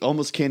that you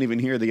almost can't even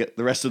hear the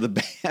rest of the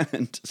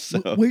band.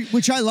 So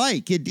Which I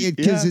like it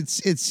because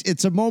Yeah.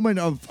 it's a moment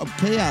of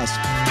chaos.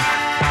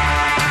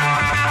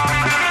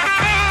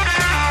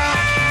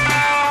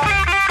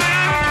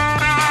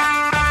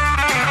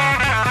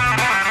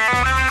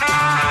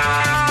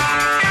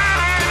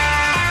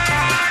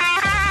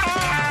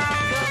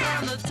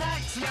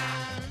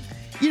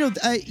 You know,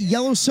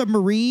 Yellow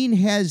Submarine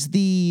has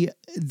the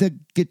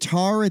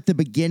guitar at the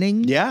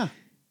beginning. yeah,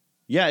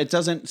 it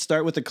doesn't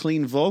start with a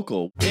clean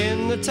vocal.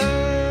 In the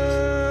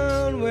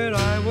town where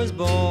I was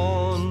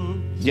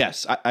born.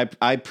 Yes,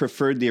 I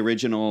preferred the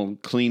original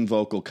clean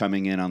vocal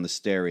coming in on the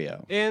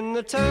stereo. In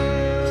the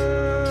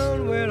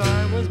town where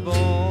I was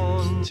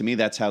born. To me,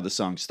 that's how the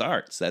song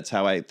starts. That's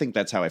how I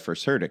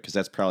first heard it, because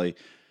that's probably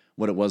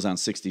what it was on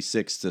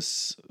 66 to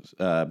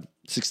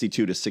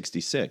 62 to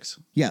 66.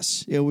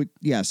 Yes, it would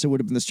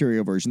have been the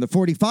stereo version. The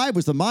 45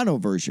 was the mono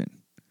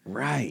version.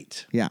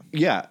 Right. Yeah.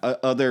 Yeah.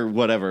 Other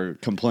whatever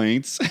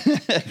complaints.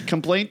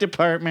 Complaint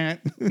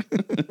department.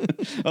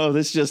 Oh,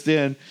 this just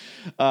in.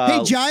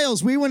 Hey,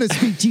 Giles, we want to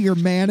speak to your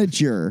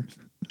manager.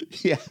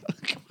 Yeah.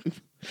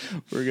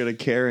 We're going to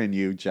Karen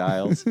you,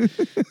 Giles.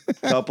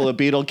 Couple of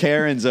Beatle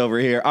Karens over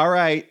here. All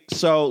right.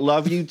 So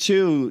love you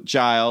too,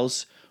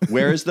 Giles.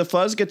 Where's the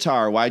fuzz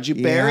guitar? Why'd you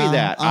bury Yeah,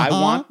 that? I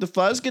want the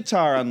fuzz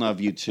guitar on Love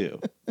You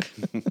Too.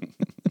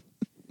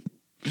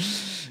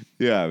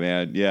 Yeah,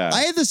 man. Yeah.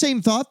 I had the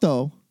same thought,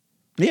 though.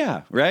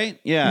 Yeah, right?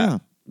 Yeah.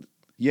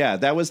 Yeah,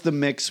 that was the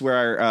mix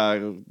where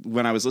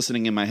when I was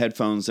listening in my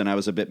headphones and I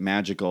was a bit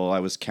magical, I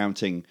was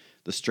counting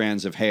the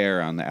strands of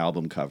hair on the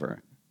album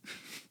cover.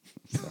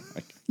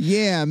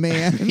 Yeah,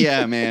 man.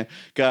 Yeah, man.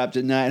 Got up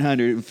to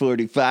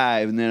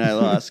 945 and then I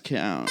lost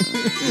count.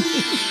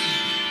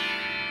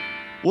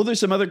 Well,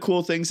 there's some other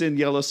cool things in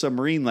Yellow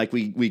Submarine, like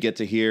we get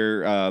to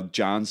hear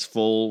John's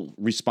full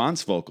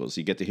response vocals.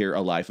 You get to hear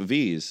A Life of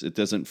Ease. It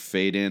doesn't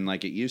fade in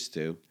like it used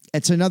to.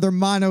 It's another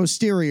mono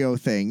stereo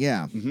thing,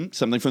 yeah. Mm-hmm.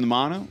 Something from the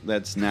mono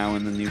that's now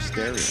in the new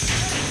stereo.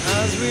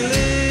 As we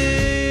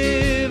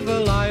live a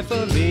life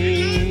of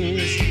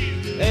ease,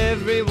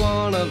 every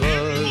one of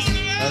us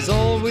has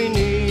all we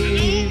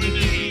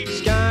need.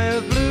 Sky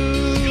of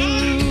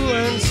blue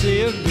and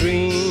sea of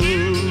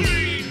green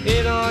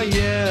in our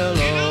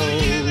yellow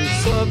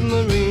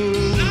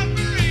submarine.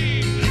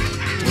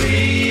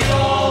 We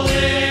all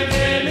live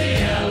in a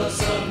yellow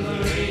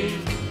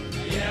submarine.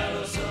 A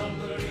yellow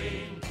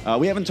submarine.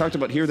 We haven't talked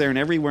about Here, There, and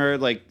Everywhere.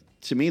 Like,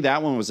 to me,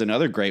 that one was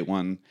another great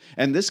one.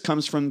 And this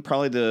comes from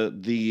probably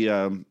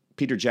the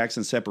Peter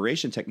Jackson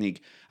separation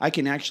technique. I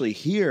can actually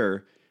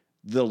hear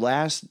the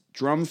last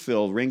drum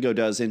fill Ringo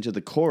does into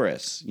the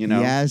chorus, you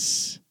know?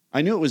 Yes.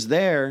 I knew it was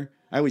there.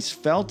 I always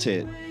felt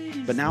it,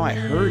 but now I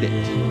heard it.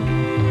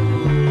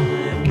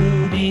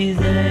 Will be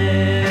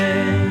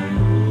there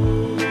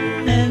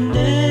and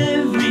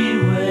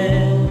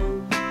everywhere,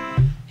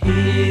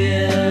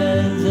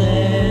 here,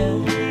 there,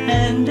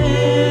 and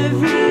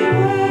everywhere.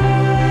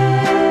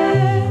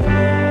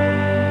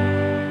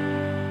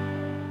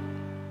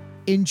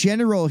 In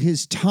general,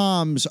 his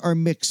toms are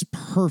mixed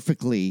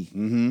perfectly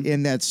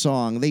in that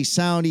song. They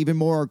sound even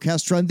more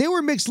orchestral. And they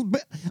were mixed.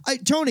 But,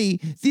 Tony,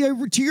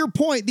 to your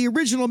point, the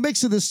original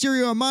mix of the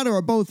stereo and mono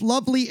are both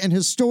lovely and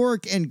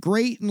historic and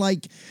great. And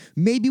like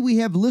maybe we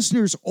have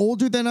listeners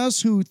older than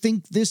us who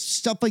think this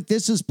stuff like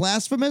this is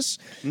blasphemous.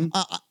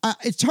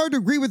 It's hard to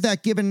agree with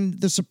that given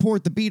the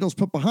support the Beatles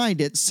put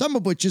behind it, some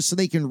of which is so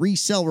they can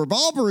resell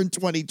Revolver in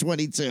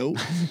 2022,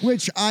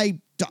 which I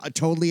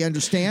totally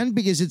understand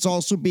because it's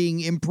also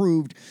being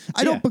improved.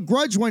 I don't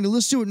begrudge wanting to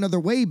listen to it another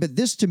way, but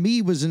this to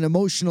me was an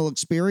emotional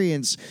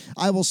experience.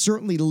 I will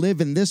certainly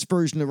live in this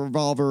version of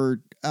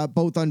Revolver,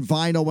 both on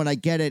vinyl when I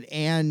get it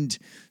and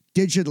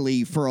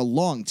digitally for a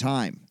long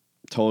time.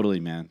 Totally,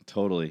 man.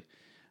 Totally.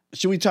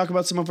 Should we talk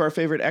about some of our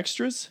favorite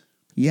extras?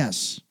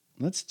 Yes.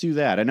 Let's do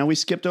that. I know we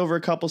skipped over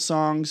a couple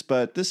songs,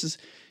 but this is,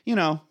 you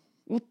know,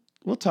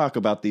 we'll talk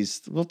about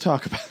these. We'll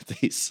talk about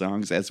these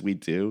songs as we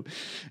do,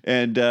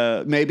 and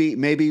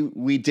maybe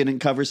we didn't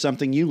cover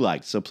something you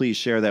liked. So please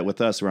share that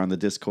with us. We're on the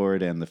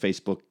Discord and the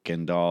Facebook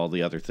and all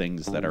the other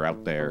things that are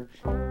out there.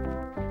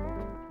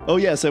 Oh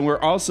yes, and we're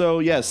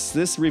also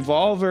this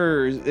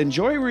Revolver.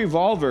 Enjoy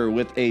Revolver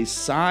with a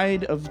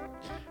side of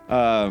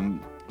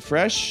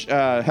fresh,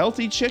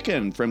 healthy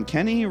chicken from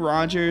Kenny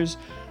Rogers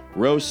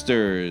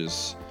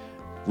Roasters.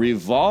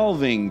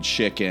 Revolving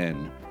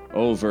chicken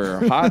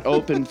over hot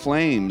open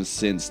flames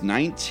since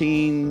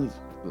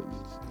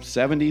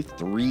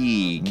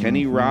 1973.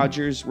 Kenny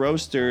Rogers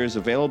Roasters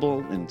available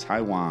in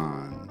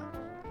Taiwan.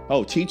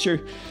 Oh, teacher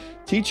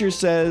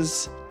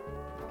says,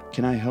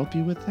 can I help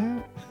you with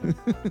that?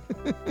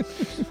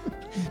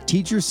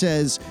 Teacher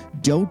says,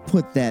 don't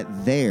put that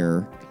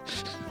there.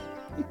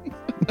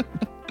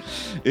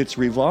 It's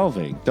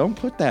revolving. Don't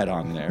put that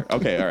on there.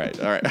 Okay, all right.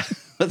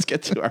 Let's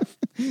get to our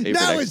favorite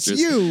Now extras. it's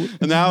you.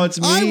 Now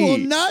it's me. I will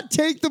not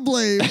take the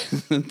blame.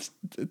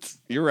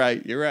 You're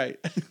right.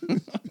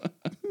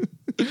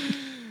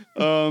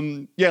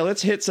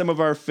 Let's hit some of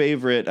our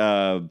favorite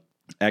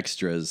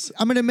extras.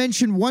 I'm going to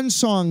mention one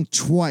song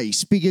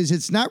twice because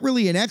it's not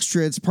really an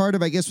extra. It's part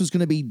of, I guess, was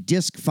going to be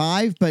disc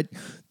 5, but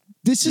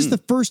this is the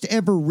first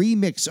ever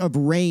remix of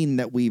Rain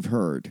that we've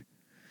heard.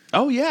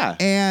 Oh, yeah.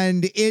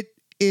 And it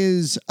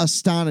is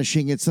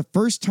astonishing. It's the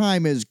first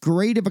time as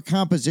great of a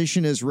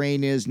composition as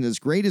Rain is and as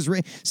great as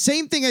Rain.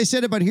 Same thing I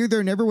said about Here, There,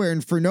 and Everywhere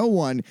and For No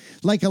One.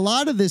 Like a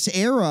lot of this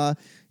era,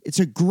 it's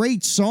a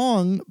great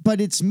song, but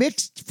it's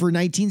mixed for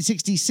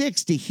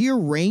 1966. To hear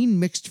Rain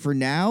mixed for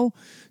now,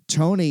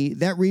 Tony,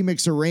 that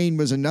remix of Rain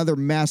was another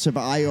massive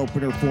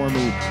eye-opener for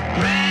me.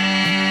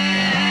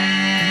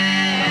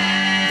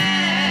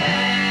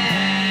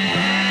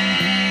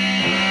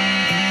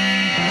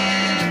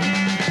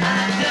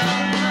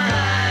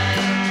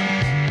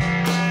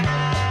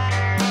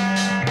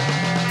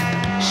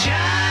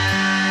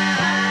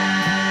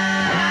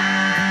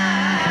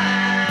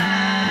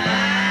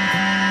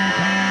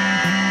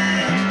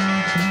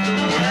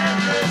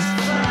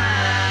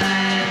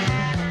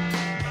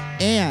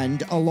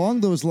 And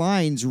along those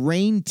lines,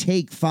 Rain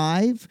Take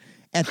 5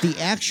 at the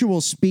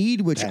actual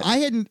speed, which I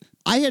hadn't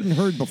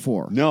heard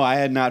before. No, I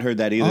had not heard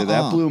that either.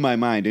 That blew my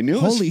mind. I knew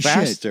it was Holy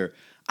faster. shit.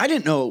 I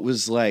didn't know it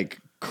was like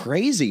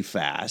crazy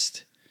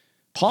fast.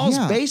 Paul's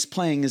bass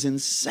playing is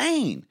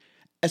insane,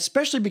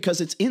 especially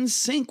because it's in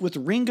sync with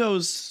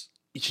Ringo's,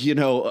 you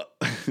know,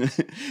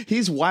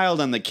 he's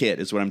wild on the kit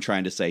is what I'm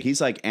trying to say.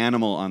 He's like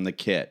Animal on the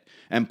kit.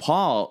 And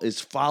Paul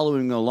is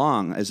following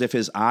along as if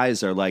his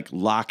eyes are like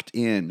locked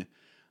in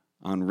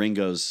on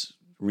Ringo's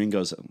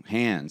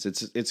hands.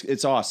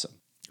 It's awesome.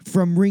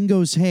 From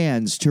Ringo's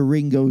hands to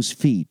Ringo's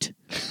feet.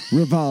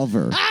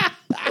 Revolver.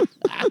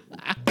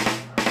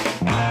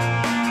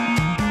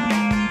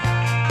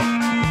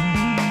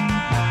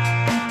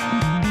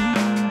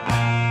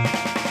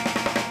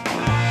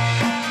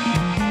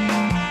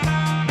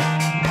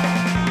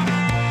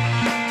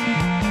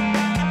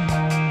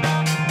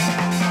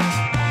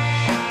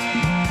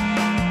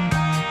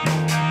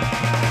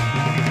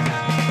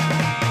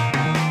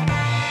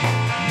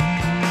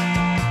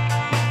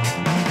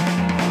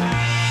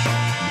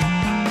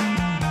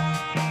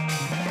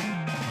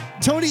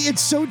 Tony,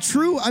 it's so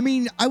true. I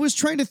mean, I was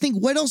trying to think,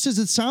 what else does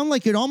it sound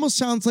like? It almost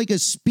sounds like a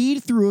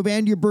speed through of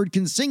And Your Bird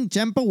Can Sing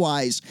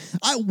tempo-wise.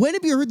 When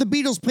have you heard the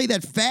Beatles play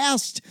that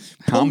fast?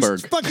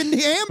 Hamburg. Fucking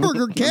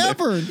Hamburger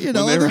Cavern, you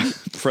know. When they were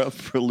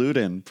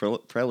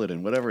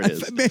preludin, whatever it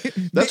is.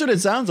 That's what it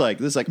sounds like.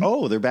 It's like,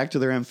 oh, they're back to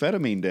their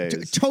amphetamine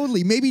days.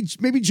 Totally. Maybe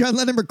John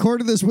Lennon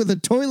recorded this with a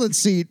toilet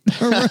seat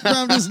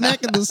around his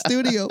neck in the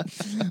studio.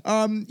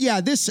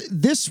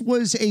 This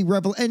was a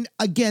rebel. And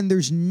again,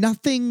 there's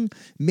nothing,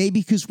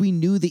 maybe because we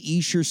knew the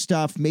Esher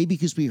stuff, maybe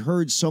because we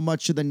heard so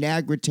much of the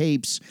Nagra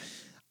tapes.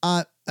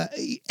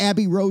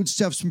 Abbey Road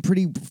stuff's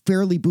been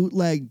fairly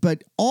bootleg,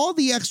 but all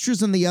the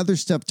extras and the other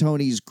stuff,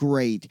 Tony, is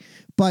great.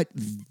 But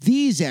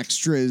these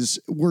extras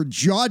were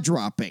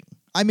jaw-dropping.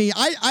 I mean,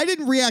 I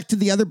didn't react to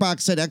the other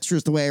box set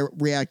extras the way I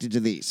reacted to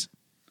these.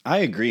 I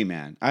agree,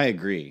 man. I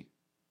agree.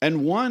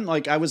 And one,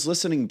 like, I was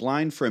listening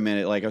blind for a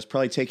minute. Like, I was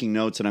probably taking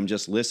notes and I'm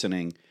just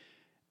listening.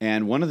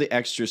 And one of the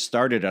extras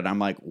started and I'm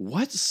like,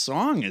 what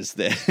song is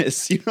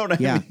this? You know what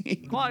I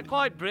mean?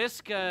 Quite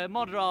brisk,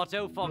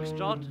 moderato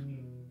foxtrot.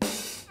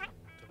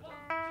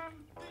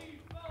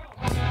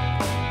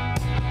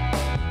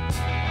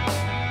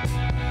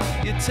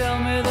 You tell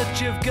me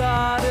that you've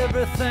got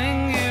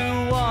everything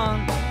you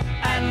want,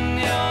 and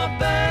your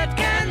bird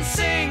can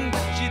sing,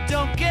 but you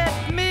don't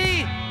get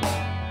me.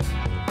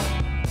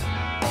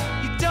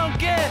 You don't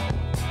get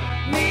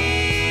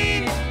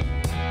me.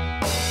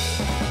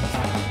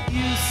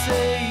 You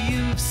say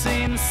you've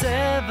seen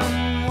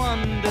 7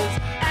 wonders,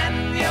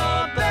 and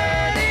your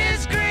bird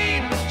is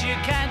green, but you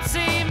can't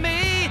see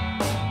me.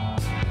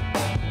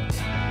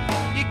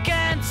 You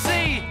can't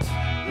see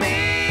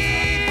me.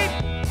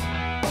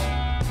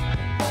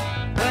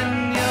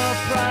 When your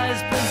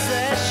prized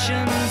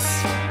possessions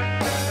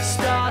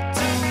start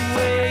to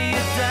weigh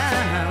you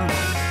down,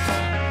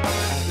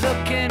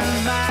 look in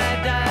my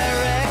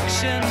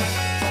direction.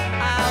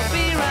 I'll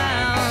be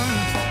round.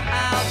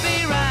 I'll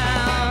be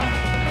round.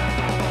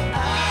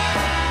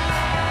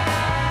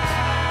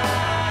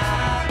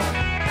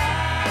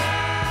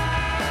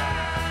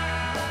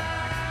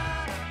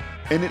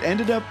 And it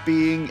ended up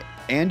being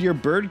And Your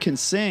Bird Can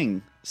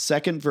Sing,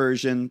 second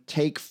version,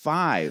 take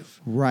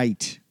 5.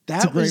 Right.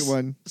 That's a great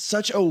one.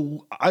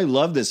 I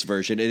love this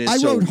version. It is.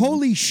 I wrote,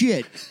 holy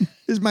shit,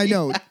 is my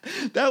note.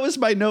 That was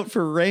my note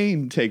for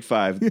Rain, take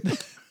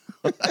 5.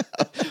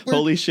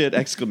 Holy shit,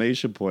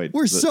 exclamation point.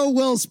 We're so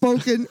well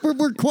spoken.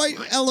 We're quite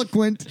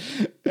eloquent.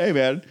 Hey,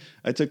 man,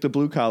 I took the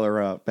blue collar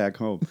route back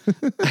home.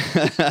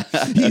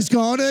 He's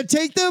gonna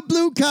take the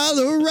blue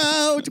collar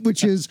route,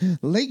 which is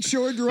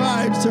Lakeshore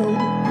Drive. So.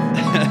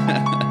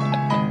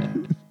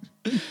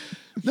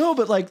 No,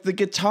 but like the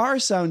guitar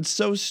sounds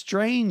so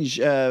strange,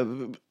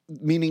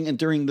 meaning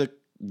during the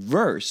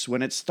verse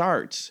when it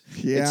starts.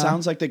 Yeah. It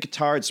sounds like the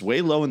guitar, it's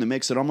way low in the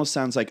mix. It almost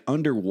sounds like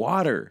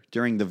underwater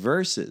during the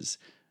verses.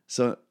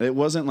 So it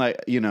wasn't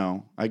like, you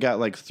know, I got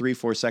like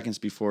 3-4 seconds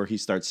before he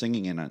starts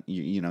singing and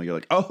you know, you're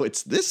like, oh,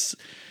 it's this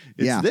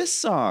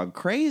song,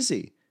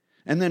 crazy.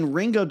 And then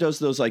Ringo does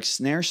those like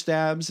snare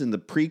stabs in the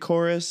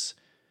pre-chorus.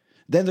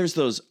 Then there's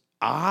those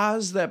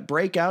ahs that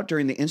break out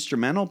during the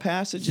instrumental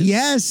passages.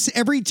 Yes,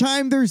 every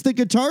time there's the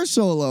guitar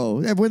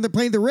solo when they're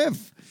playing the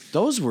riff.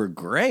 Those were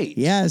great.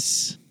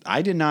 Yes.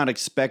 I did not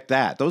expect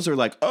that. Those are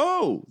like,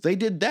 oh, they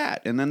did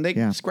that. And then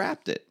they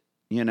scrapped it,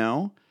 you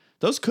know?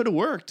 Those could have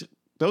worked.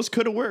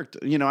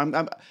 You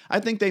know, I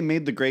think they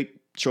made the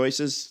great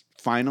choices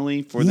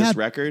finally for this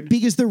record.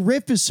 Because the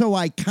riff is so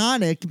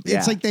iconic.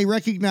 It's like they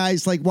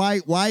recognize like why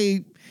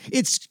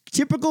it's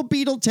typical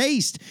Beatle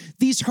taste.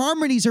 These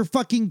harmonies are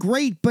fucking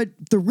great, but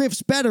the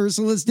riff's better,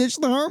 so let's ditch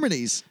the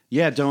harmonies.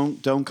 Yeah,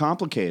 don't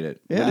complicate it.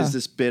 Yeah.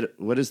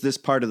 What is this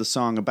part of the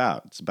song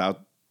about? It's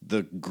about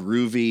the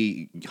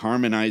groovy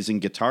harmonizing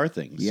guitar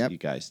things you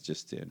guys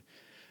just did.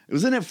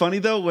 Wasn't it funny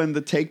though when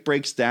the take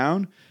breaks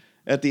down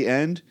at the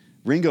end?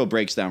 Ringo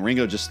breaks down.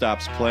 Ringo just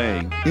stops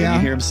playing. And you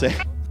hear him say,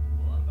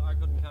 I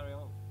couldn't carry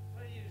on.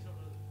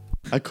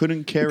 I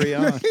couldn't carry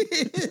on.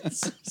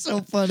 It's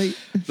so funny.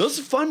 Those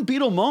fun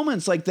Beatle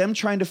moments, like them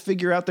trying to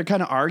figure out, they're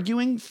kind of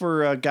arguing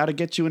for "Gotta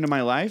Get You Into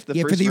My Life." The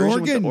Yeah, first for the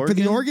version with organ, for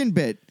the organ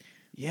bit.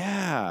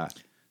 Yeah,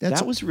 That's-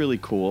 that was really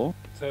cool.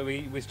 So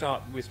we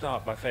start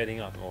by fading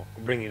up or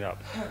bringing it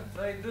up.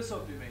 Fade this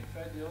up, you mean?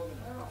 Fade the organ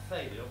up. Not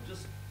fade it up,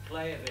 just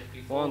play a bit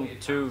before 1, you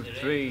 2, count it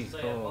 3, in to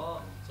say 4. a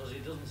bar, so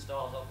it doesn't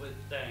start off with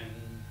down.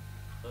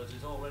 So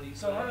it's already.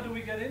 So how do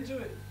we get into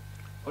it?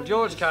 Well,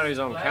 George carries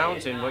on Play it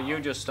counting, but now. you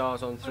just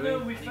start on I 3. know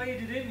we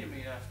fade it in, you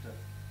mean, after?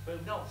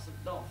 But not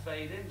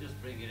fade in,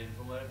 just bring it in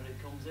from wherever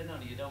it comes in,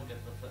 and you don't get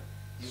the.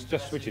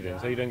 Just switch it in,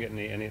 so you don't get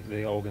any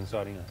the organ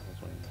starting up.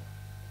 That's what I mean.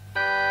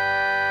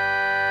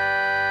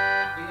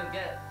 You'll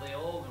get the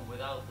organ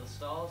without the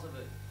start of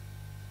it.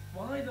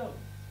 Why though?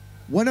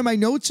 One of my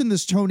notes in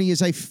this, Tony,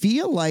 is I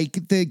feel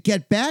like the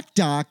Get Back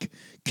doc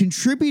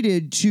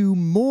contributed to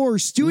more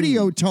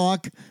studio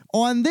talk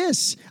on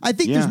this. I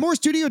think there's more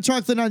studio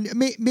talk than on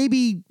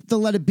maybe the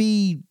Let It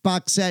Be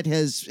box set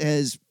has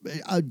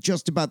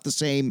just about the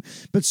same,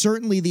 but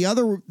certainly the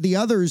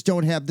others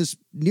don't have this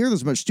near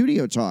as much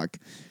studio talk.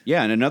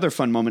 Yeah, and another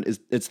fun moment is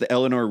it's the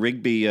Eleanor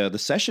Rigby, the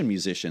session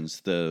musicians,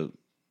 the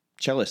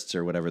cellists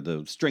or whatever,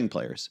 the string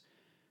players,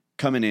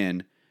 coming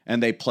in,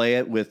 and they play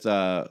it with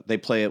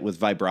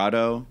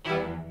vibrato,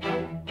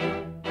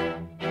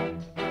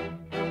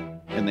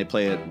 and they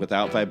play it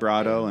without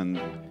vibrato, and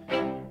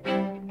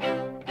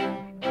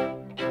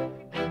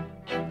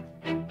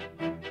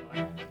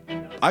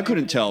I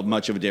couldn't tell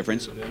much of a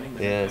difference.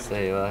 Yes,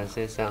 there you are.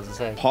 It sounds the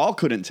same. Paul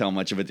couldn't tell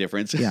much of a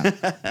difference. Yeah.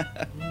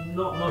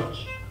 Not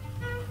much.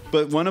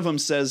 But one of them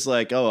says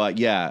like, "Oh,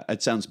 yeah,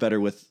 it sounds better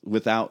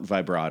without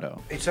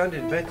vibrato." It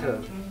sounded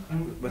better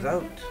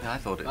without. I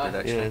thought it did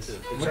actually. Yes. It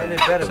sounded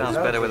better. Sounds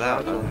without better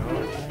without.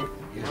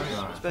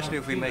 vibrato. Especially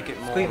if we make it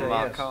more Cleaner,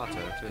 marcato.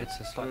 yes. It's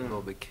a slightly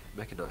more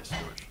mechanized.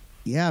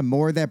 Yeah,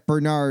 more of that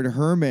Bernard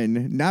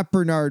Herrmann, not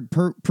Bernard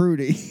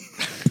Purdy.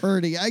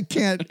 Purdy, I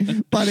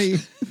can't, buddy.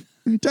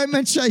 Did I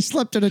mention I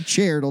slept in a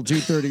chair till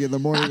 2:30 in the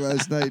morning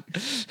last night?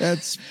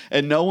 That's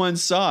And no one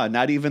saw,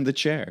 not even the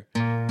chair.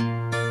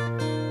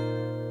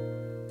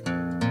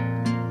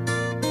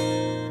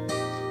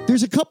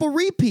 There's a couple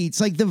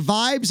repeats, like the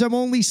Vibes I'm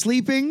Only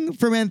Sleeping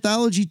from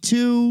Anthology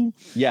 2.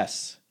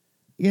 Yes.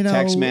 You know,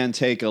 Taxman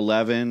Take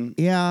 11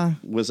 yeah.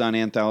 was on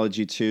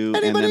Anthology 2.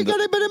 Anybody and then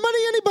got a bit of money?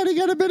 Anybody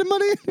got a bit of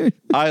money?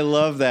 I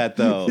love that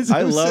though. It's so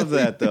I love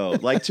silly. that though.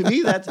 Like to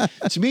me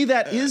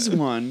that is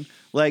one,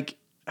 like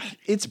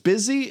it's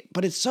busy,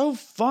 but it's so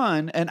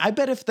fun. And I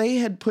bet if they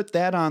had put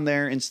that on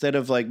there instead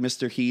of like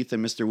Mr. Heath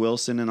and Mr.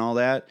 Wilson and all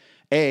that,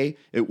 it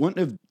wouldn't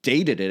have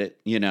dated it,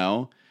 you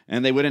know?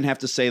 And they wouldn't have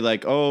to say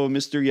like, oh,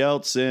 Mr.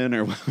 Yeltsin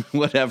or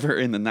whatever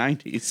in the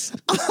 90s.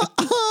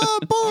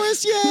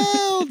 Boris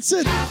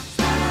Yeltsin.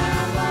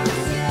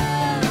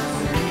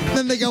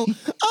 Then they go,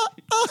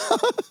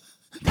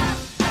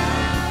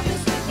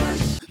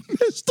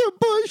 Mr.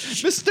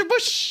 Bush. Mr.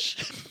 Bush.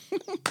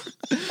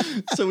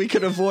 So we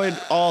could avoid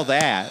all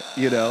that,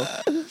 you know.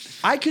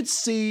 I could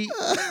see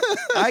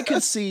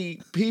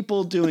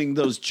people doing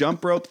those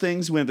jump rope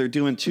things when they're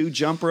doing 2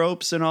 jump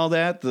ropes and all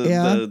that,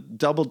 the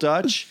double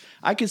dutch.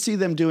 I could see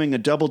them doing a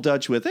double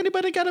dutch with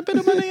anybody got a bit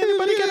of money,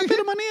 anybody got a bit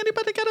of money,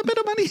 anybody got a bit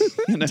of money,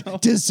 you know.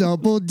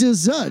 Double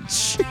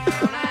dutch.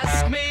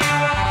 Ask me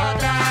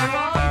what I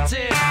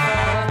wanted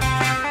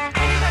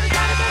for. Anybody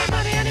got a bit of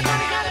money?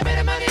 Anybody got a bit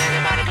of money?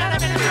 Anybody got a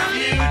bit of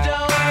money? You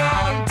don't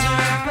want to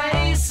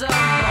pay some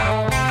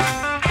more.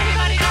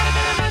 Anybody got a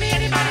bit of money?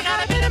 Anybody got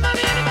a bit of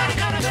money? Anybody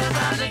got a bit of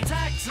money?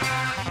 Tax.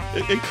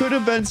 It could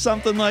have been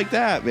something like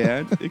that,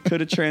 man. It could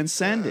have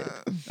transcended.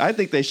 I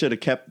think they should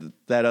have kept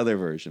that other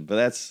version, but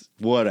that's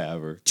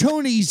whatever.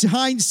 Tony's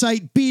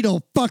hindsight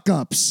Beatle fuck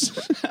ups.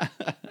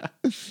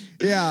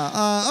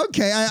 Yeah.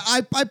 Okay.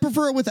 I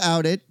prefer it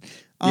without it.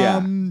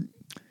 Yeah.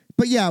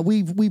 But yeah,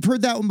 we've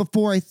heard that one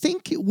before. I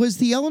think it was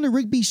the Eleanor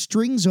Rigby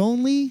strings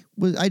only.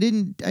 I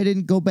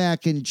didn't go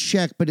back and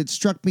check, but it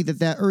struck me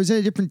that or is it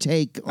a different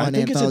take on I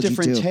think Anthology it's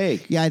a different 2?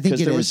 take. Yeah, I think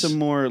it there is. was some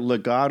more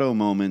legato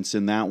moments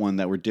in that one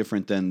that were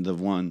different than the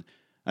one.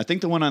 I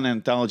think the one on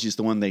Anthology is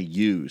the one they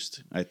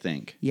used, I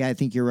think. Yeah, I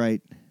think you're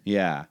right.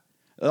 Yeah.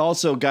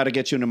 Also, Gotta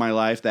Get You Into My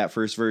Life, that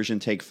first version,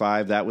 Take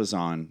 5, that was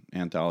on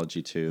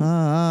Anthology too.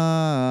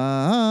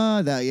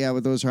 That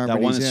with those harmonies.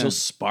 That one is yeah. so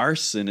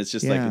sparse, and it's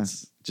just Yeah. like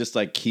it's just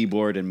like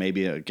keyboard and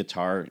maybe a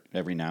guitar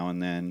every now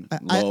and then,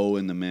 low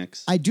in the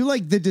mix. I do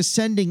like the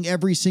descending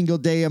every single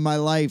day of my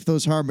life.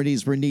 Those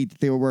harmonies were neat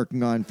that they were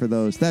working on for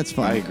those. That's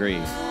fun. I agree.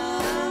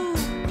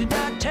 Did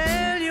I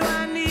tell you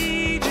I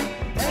need you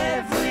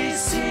every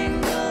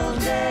single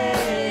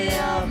day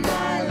of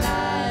my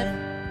life?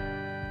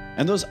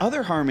 And those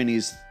other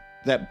harmonies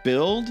that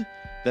build,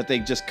 that they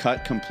just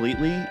cut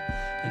completely.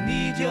 I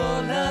need your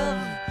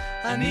love.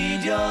 I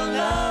need your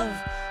love.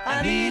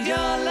 I need your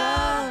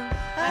love.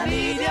 I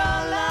need your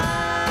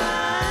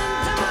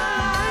love into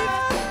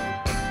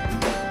my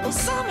life. Well,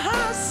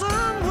 somehow,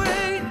 some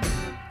way.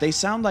 They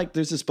sound like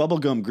there's this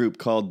bubblegum group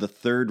called The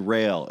Third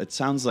Rail. It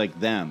sounds like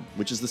them,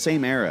 which is the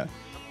same era,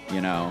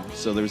 you know?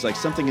 So there's like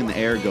something in the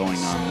air going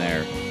on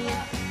there.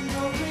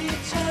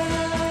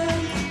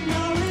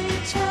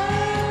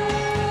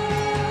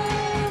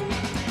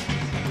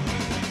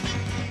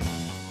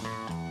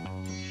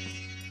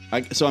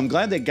 So I'm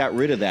glad they got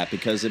rid of that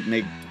because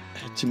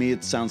to me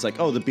it sounds like,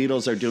 oh, the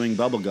Beatles are doing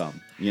bubblegum,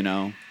 you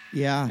know?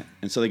 Yeah.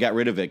 And so they got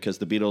rid of it because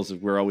the Beatles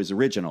were always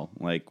original.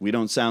 Like, we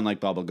don't sound like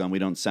bubblegum. We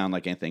don't sound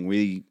like anything.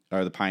 We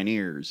are the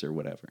pioneers or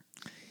whatever.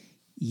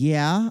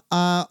 Yeah.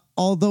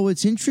 Although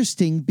it's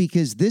interesting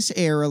because this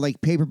era, like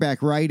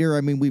Paperback Writer,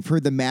 I mean, we've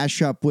heard the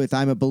mashup with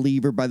I'm a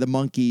Believer by the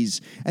Monkees,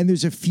 and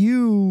there's a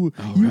few,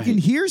 you can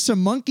hear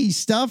some Monkey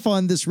stuff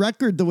on this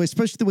record, though,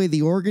 especially the way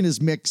the organ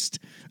is mixed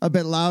a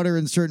bit louder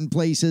in certain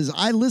places.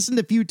 I listened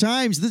a few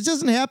times. This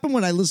doesn't happen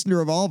when I listen to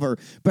Revolver,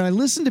 but I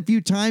listened a few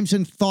times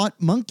and thought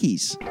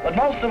Monkees. But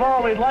most of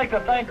all, we'd like to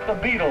thank the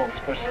Beatles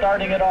for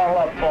starting it all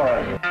up for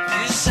us.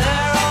 You say,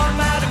 oh,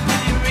 madam,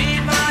 will you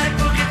read my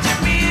book? It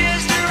took me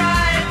years to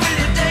write. Will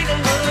you take a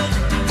look?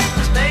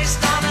 It's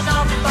based on a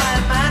novel by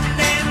a man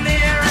named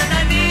Lear, and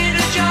I need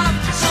a job,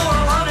 so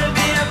I want to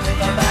be a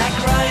paperback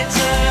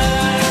writer.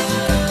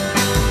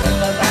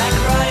 Paperback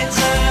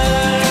writer.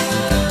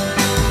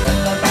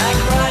 Paperback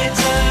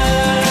writer.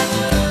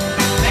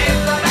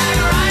 Paperback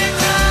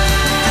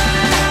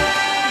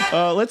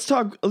writer. Let's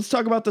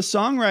talk about the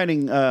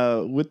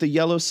songwriting with the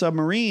Yellow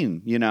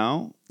Submarine, you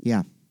know?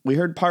 Yeah. We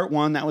heard part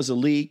 1, that was a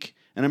leak.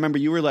 And I remember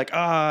you were like,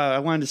 I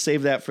wanted to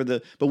save that for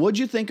but what'd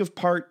you think of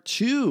part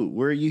 2,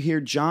 where you hear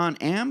John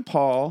and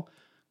Paul,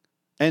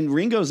 and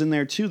Ringo's in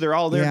there too. They're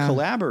all there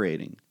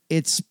collaborating.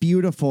 It's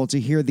beautiful to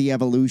hear the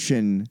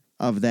evolution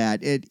of that.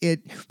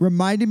 It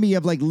reminded me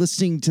of like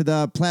listening to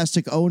the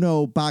Plastic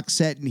Ono box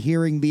set and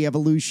hearing the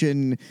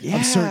evolution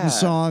of certain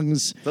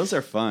songs. Those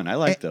are fun. I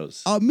like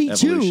those. Me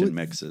evolution too.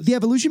 Mixes. The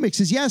evolution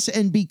mixes, yes.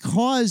 And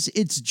because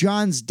it's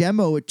John's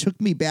demo, it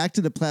took me back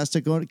to the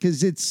Plastic Ono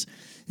because it's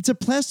a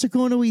Plastic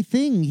Ono-y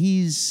thing.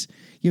 He's,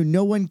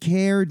 no one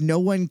cared.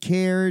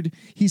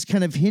 He's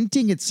kind of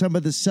hinting at some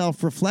of the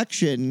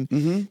self-reflection.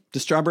 Mm-hmm. The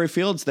Strawberry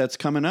Fields, that's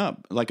coming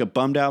up, like a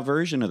bummed out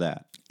version of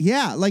that.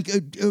 Yeah, like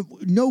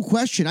no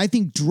question. I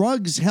think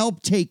drugs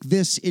helped take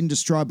this into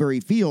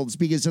Strawberry Fields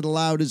because it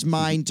allowed his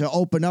mind to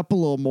open up a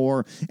little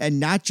more and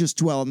not just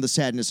dwell on the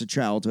sadness of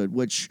childhood,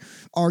 which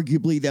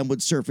arguably then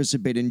would surface a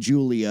bit in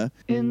Julia.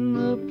 In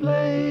the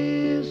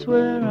place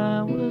where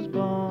I was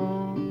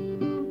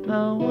born,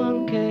 no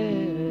one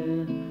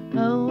cared,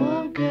 no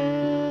one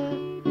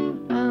cared.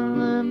 And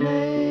the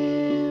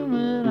name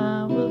when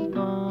I was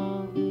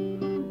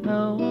born,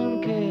 no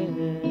one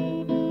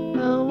cared,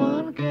 no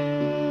one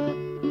cared.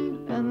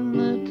 And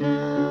the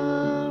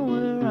town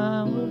where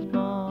I was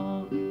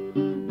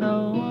born,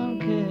 no one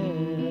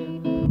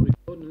cared.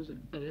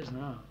 It is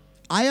now.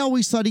 I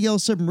always thought of Yellow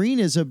Submarine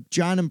as a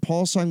John and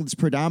Paul song that's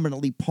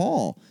predominantly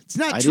Paul. It's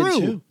not I true.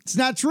 did too. It's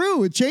not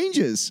true. It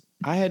changes.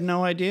 I had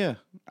no idea.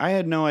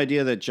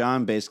 That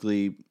John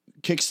basically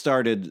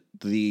kickstarted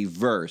the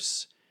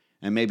verse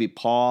and maybe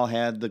Paul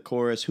had the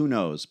chorus. Who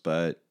knows?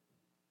 But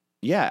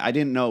yeah, I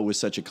didn't know it was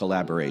such a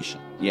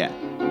collaboration. Yeah.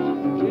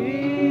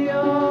 We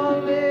all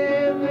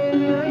live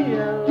in a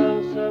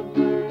yellow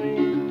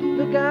submarine.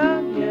 Look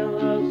out,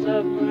 yellow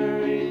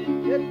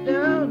submarine. Get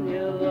down,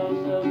 yellow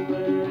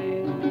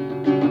submarine.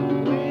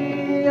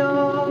 We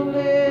all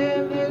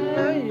live in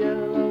a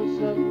yellow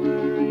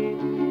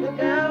submarine. Look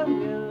out,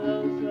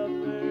 yellow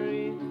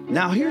submarine.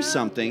 Now here's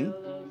something.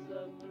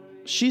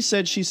 She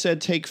said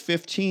take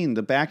 15,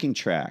 the backing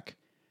track.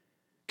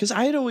 Because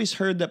I had always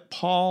heard that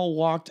Paul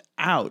walked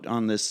out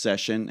on this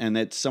session and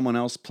that someone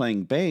else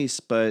playing bass,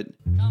 but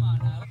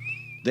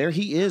there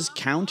he is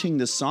counting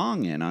the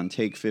song in on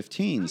take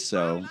 15.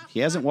 So he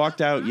hasn't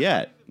walked out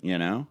yet, See,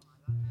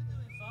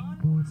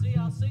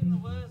 I'll sing the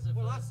words.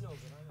 Well, that's no good.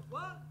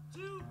 1,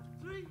 2,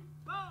 3,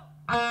 4.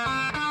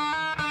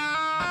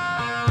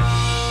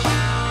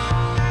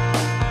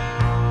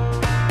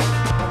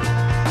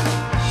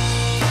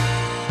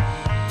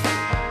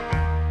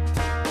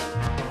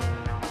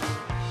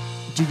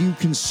 Did you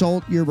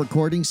consult your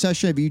recording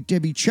session? Have you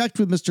checked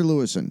with Mr.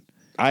 Lewison?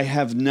 I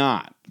have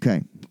not.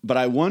 Okay. But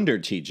I wonder,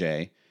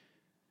 TJ,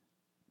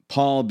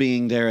 Paul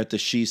being there at the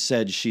She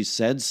Said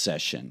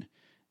session,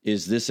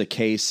 is this a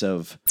case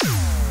of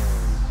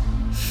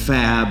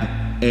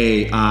Fab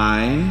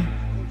AI?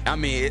 I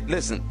mean,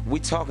 listen,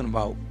 we talking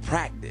about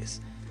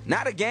practice.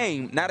 Not a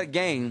game.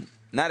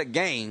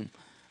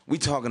 We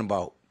talking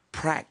about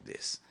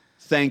practice.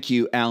 Thank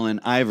you,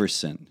 Allen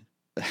Iverson.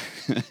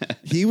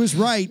 He was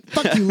right.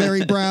 Fuck you,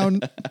 Larry Brown.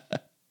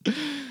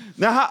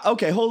 Now,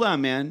 okay, hold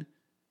on, man.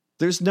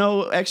 There's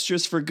no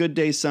extras for Good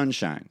Day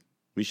Sunshine.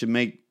 We should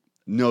make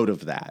note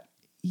of that.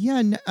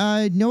 Yeah,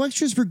 no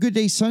extras for Good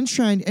Day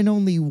Sunshine and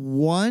only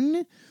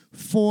one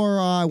for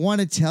I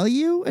Want to Tell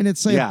You, and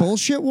it's like a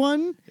bullshit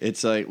one.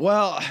 It's like,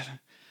 well,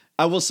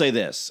 I will say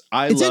this.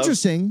 It's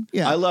interesting.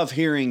 Yeah. I love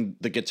hearing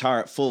the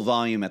guitar at full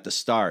volume at the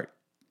start.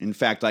 In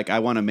fact, like I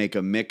want to make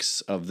a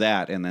mix of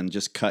that and then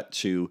just cut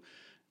to,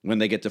 when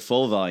they get to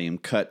full volume,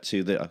 cut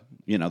to the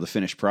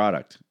finished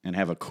product and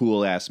have a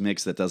cool ass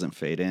mix that doesn't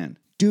fade in.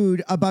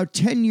 Dude, about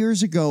 10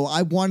 years ago,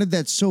 I wanted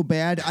that so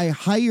bad, I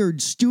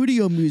hired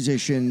studio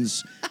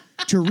musicians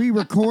to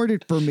re-record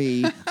it for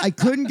me. I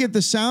couldn't get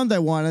the sound I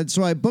wanted,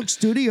 so I booked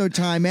studio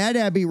time at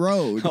Abbey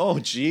Road. Oh,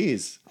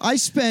 geez. I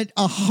spent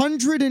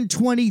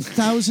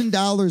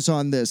 $120,000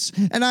 on this,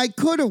 and I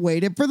could have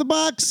waited for the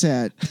box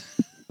set.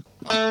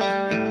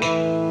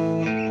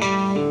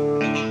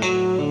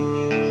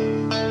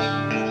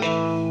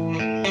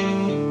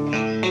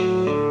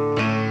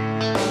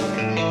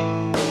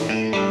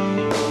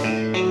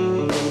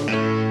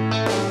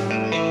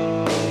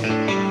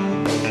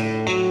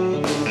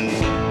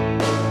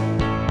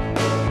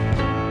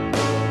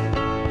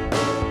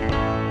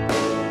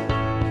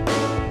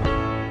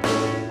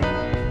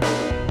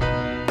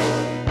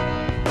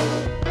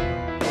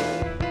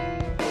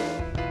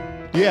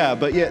 Yeah,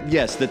 but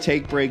yes, the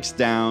take breaks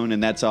down,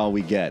 and that's all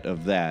we get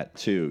of that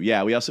too.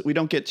 Yeah, we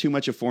don't get too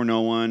much of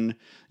 401.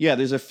 Yeah,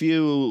 there's a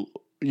few.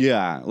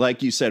 Yeah,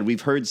 like you said, we've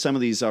heard some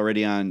of these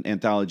already on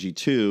Anthology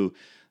 2.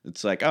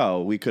 It's like,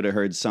 oh, we could have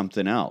heard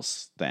something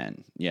else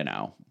then,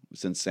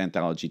 since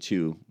Anthology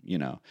 2,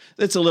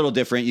 it's a little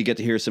different. You get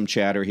to hear some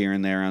chatter here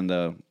and there on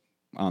the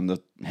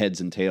heads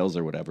and tails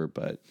or whatever,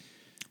 but.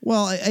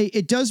 Well,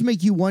 it does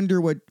make you wonder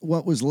what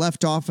was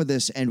left off of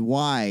this and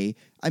why.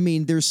 I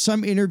mean, there's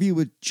some interview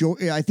with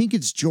I think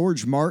it's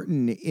George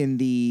Martin in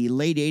the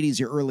late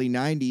 80s or early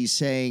 90s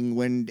saying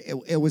when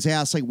it was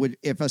asked like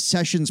if a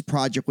Sessions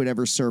project would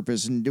ever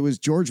surface, and it was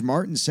George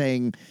Martin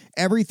saying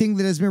everything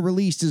that has been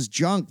released is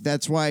junk.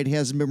 That's why it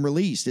hasn't been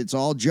released. It's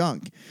all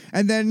junk.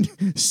 And then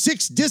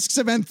 6 discs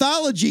of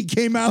Anthology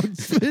came out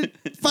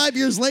 5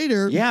 years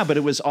later. Yeah, but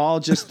it was all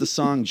just the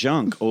song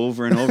Junk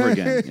over and over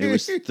again. It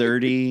was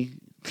 30...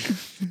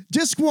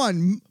 Disc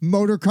 1,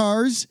 Motor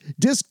Cars.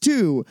 Disc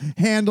 2,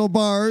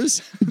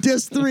 Handlebars.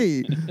 Disc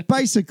 3,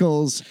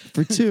 Bicycles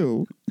for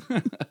 2.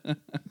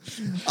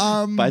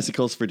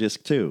 Bicycles for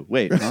disc 2.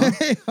 Wait, huh?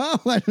 Oh,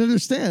 I don't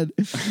understand.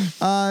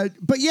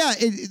 But yeah,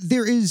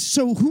 there is.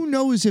 So who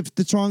knows if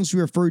the songs we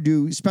referred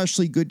to,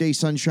 especially Good Day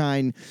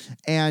Sunshine,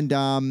 and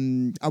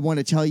I want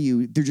to tell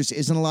you, there just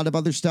isn't a lot of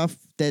other stuff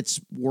that's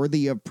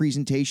worthy of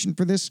presentation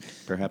for this.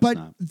 Perhaps but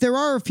not. There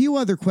are a few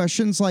other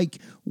questions, like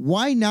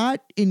why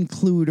not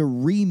include a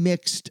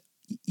remixed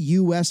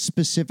U.S.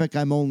 specific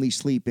I'm Only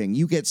Sleeping?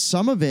 You get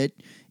some of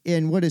it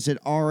in, what is it,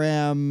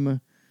 RM...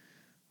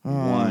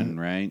 1,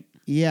 right?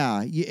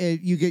 Yeah,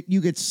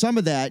 you get some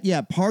of that.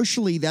 Yeah,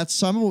 partially that's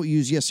some of what we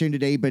use yesterday and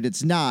today, but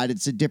it's not.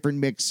 It's a different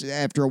mix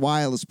after a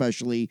while,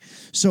 especially.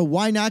 So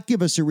why not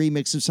give us a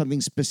remix of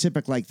something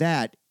specific like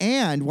that?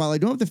 And while I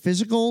don't have the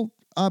physical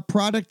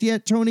product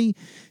yet, Tony,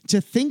 to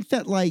think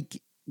that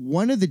like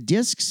one of the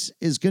discs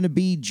is going to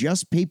be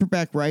just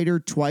Paperback Writer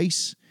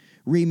twice,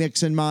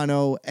 remix and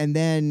mono, and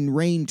then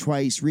Rain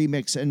twice,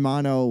 remix and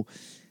mono.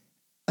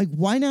 Like,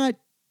 why not?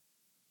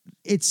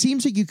 It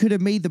seems like you could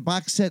have made the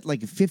box set like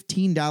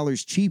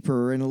 $15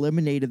 cheaper and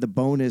eliminated the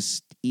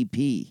bonus EP.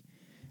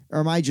 Or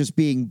am I just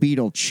being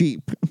Beatle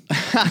cheap?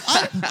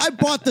 I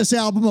bought this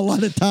album a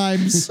lot of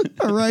times.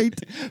 All right.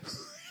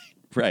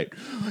 Right.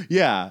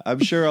 Yeah, I'm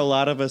sure a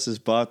lot of us has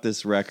bought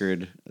this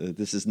record.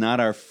 This is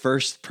not our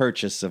first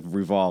purchase of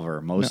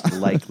Revolver, most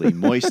likely.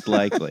 Most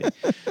likely.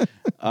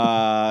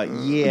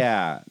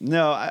 Yeah.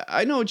 No,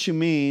 I know what you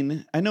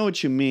mean.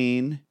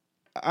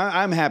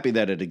 I'm happy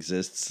that it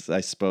exists,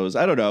 I suppose.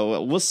 I don't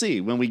know. We'll see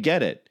when we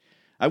get it.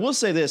 I will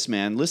say this,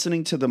 man.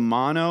 Listening to the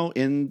mono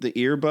in the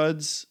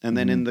earbuds and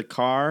then in the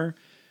car,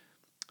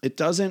 it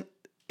doesn't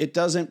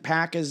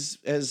pack as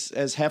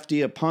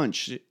hefty a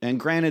punch. And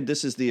granted,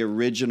 this is the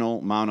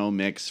original mono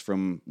mix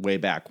from way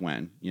back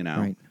when,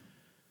 Right.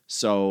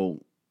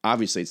 So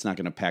obviously it's not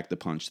going to pack the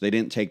punch. They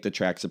didn't take the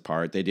tracks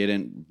apart. They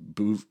didn't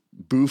boof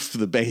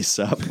the bass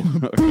up.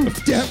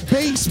 Boof that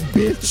bass,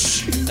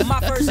 bitch. My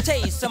first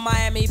taste of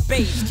Miami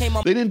bass came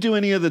up. They didn't do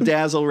any of the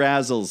dazzle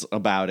razzles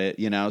about it,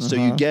 So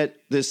you get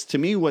this, to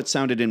me, what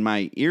sounded in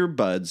my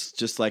earbuds,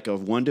 just like a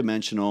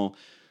one-dimensional,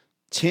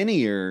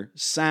 tinnier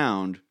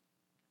sound.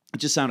 It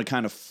just sounded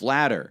kind of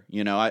flatter,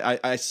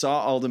 I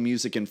saw all the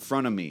music in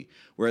front of me,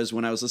 whereas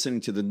when I was listening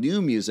to the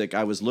new music,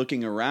 I was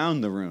looking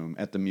around the room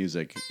at the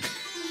music.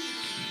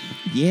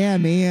 Yeah,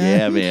 man.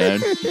 Yeah,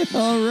 man.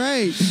 All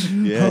right.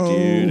 Yeah, ho,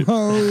 dude.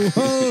 Ho,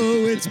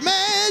 ho, it's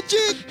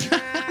magic.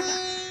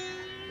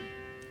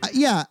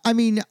 Yeah, I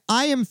mean,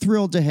 I am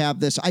thrilled to have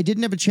this. I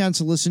didn't have a chance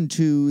to listen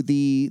to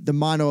the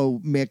mono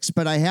mix,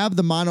 but I have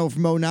the mono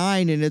from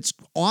 2009, and it's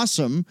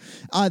awesome.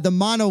 The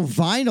mono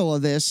vinyl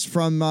of this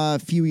from a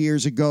few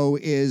years ago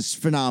is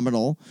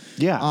phenomenal.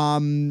 Yeah.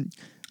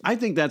 I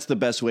think that's the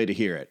best way to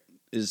hear it,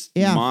 is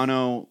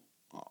mono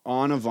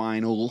on a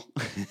vinyl.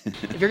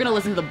 If you're going to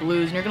listen to the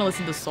blues and you're going to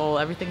listen to soul,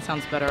 everything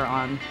sounds better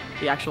on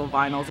the actual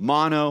vinyls.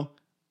 Mono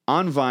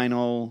on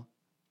vinyl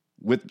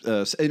with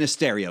in a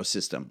stereo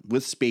system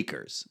with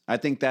speakers. I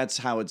think that's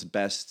how it's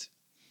best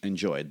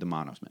enjoyed, the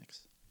mono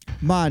mix.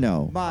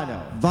 Mono,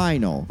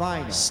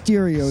 vinyl,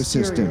 stereo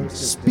system,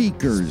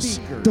 speakers.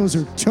 Those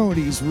are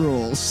Tony's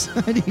rules.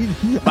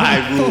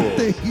 My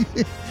rules.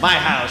 My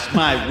house,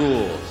 my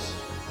rules.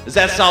 Is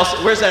that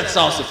salsa? Where's that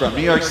salsa from?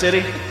 New York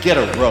City? Get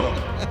a rope.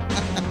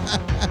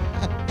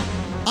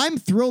 I'm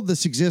thrilled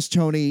this exists,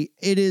 Tony.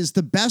 It is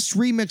the best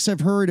remix I've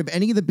heard of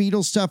any of the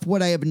Beatles stuff.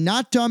 What I have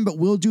not done but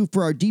will do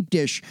for our deep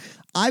dish,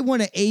 I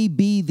want to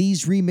A-B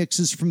these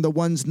remixes from the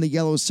ones in the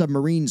Yellow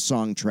Submarine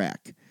song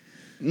track.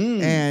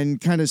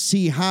 And kind of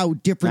see how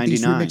different 99.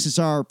 these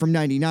remixes are from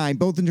 99,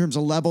 both in terms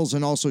of levels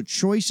and also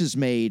choices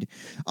made.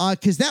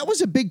 Because that was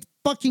a big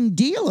fucking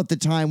deal at the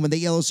time when the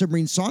Yellow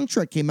Submarine song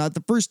track came out.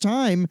 The first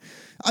time,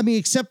 I mean,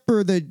 except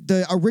for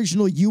the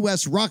original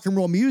U.S. rock and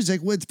roll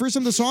music, with first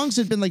time the songs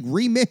had been like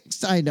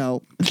remixed. I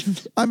know.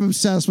 I'm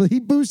obsessed with it. He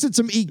boosted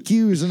some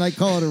EQs and I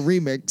call it a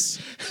remix.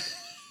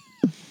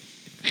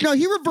 No,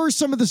 he reversed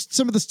some of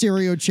the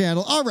stereo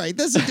channel. All right,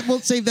 we'll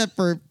save that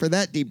for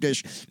that deep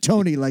dish.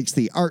 Tony likes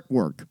the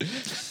artwork.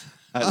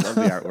 I love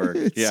the artwork.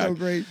 It's so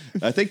great.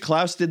 I think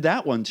Klaus did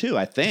that one too.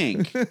 I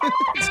think.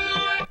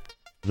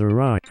 The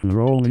rock and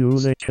roll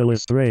music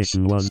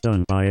illustration was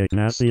done by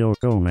Ignacio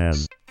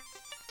Gomez.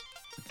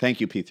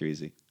 Thank you,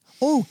 P3Z.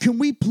 Oh, can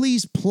we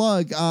please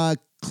plug?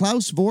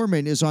 Klaus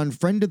Vorman is on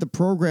friend of the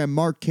program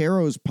Mark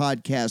Caro's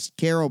podcast,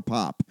 Caro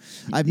Pop.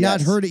 I've not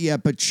heard it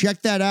yet, but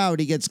check that out.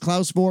 He gets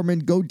Klaus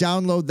Vorman. Go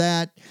download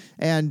that.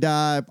 And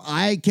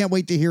I can't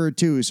wait to hear it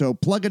too. So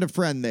plug in a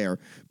friend there.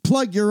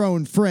 Plug your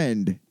own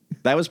friend.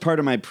 That was part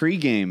of my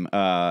pregame,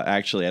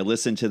 actually. I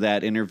listened to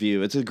that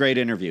interview. It's a great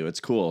interview. It's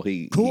cool.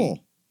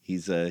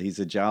 He's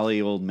a jolly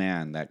old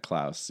man, that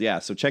Klaus. Yeah,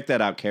 so check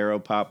that out, Caro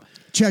Pop.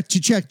 Check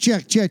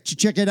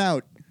it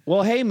out.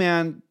 Well, hey,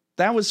 man,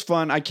 that was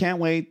fun. I can't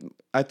wait.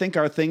 I think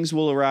our things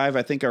will arrive.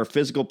 I think our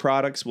physical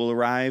products will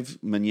arrive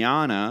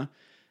mañana.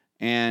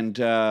 And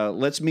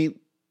let's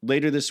meet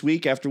later this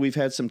week after we've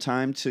had some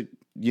time to,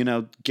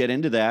 get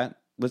into that.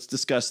 Let's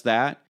discuss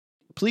that.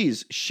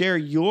 Please share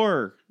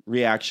your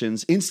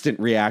reactions, instant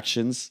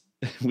reactions.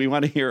 We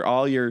want to hear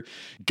all your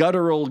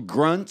guttural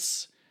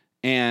grunts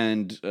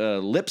and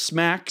lip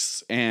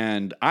smacks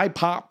and eye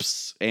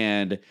pops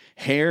and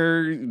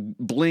hair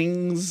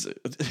blings.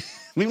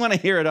 We want to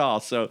hear it all.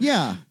 So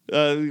yeah,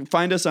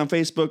 find us on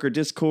Facebook or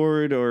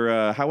Discord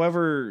or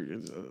however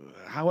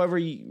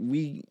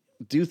we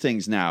do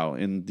things now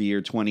in the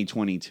year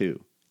 2022.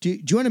 Do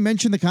you want to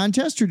mention the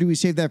contest, or do we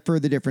save that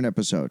for the different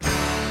episode?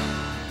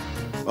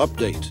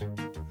 Update.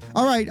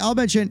 All right, I'll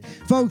mention.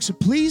 Folks,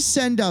 please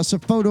send us a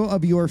photo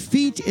of your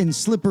feet in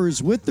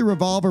slippers with the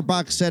Revolver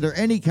box set or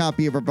any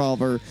copy of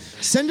Revolver.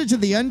 Send it to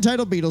the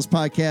Untitled Beatles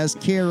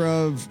podcast, care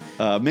of...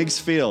 Meigs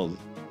Field.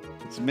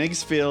 It's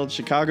Meigs Field,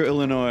 Chicago,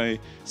 Illinois,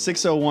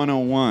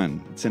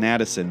 60101. It's in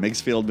Addison.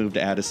 Meigs Field moved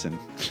to Addison.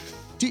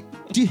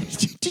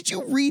 Did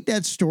you read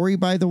that story,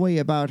 by the way,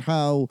 about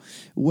how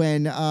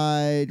when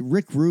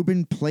Rick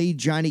Rubin played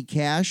Johnny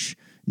Cash...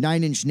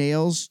 9 Inch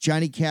Nails,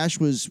 Johnny Cash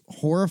was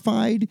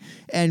horrified,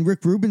 and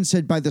Rick Rubin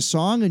said by the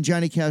song, and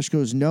Johnny Cash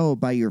goes, no,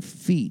 by your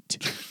feet.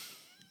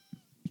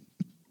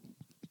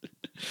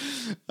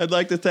 I'd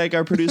like to thank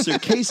our producer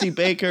Casey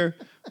Baker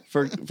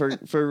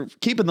for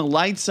keeping the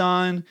lights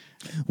on.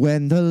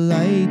 When the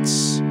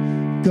lights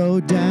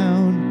go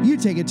down, you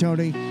take it,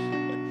 Tony.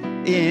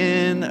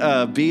 In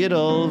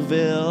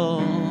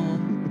Beatleville,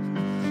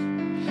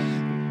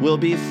 we'll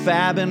be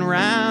fabbing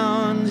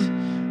round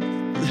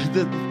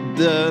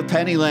the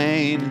Penny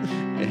Lane,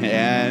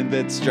 and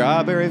at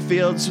Strawberry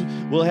Fields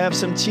we'll have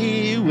some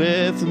tea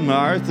with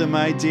Martha,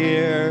 my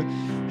dear.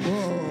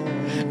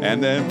 Whoa.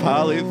 And then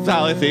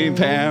Polythene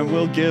Pam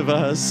will give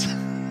us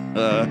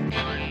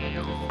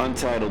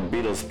Untitled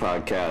Beatles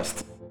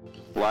podcast.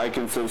 Like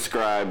and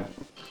subscribe.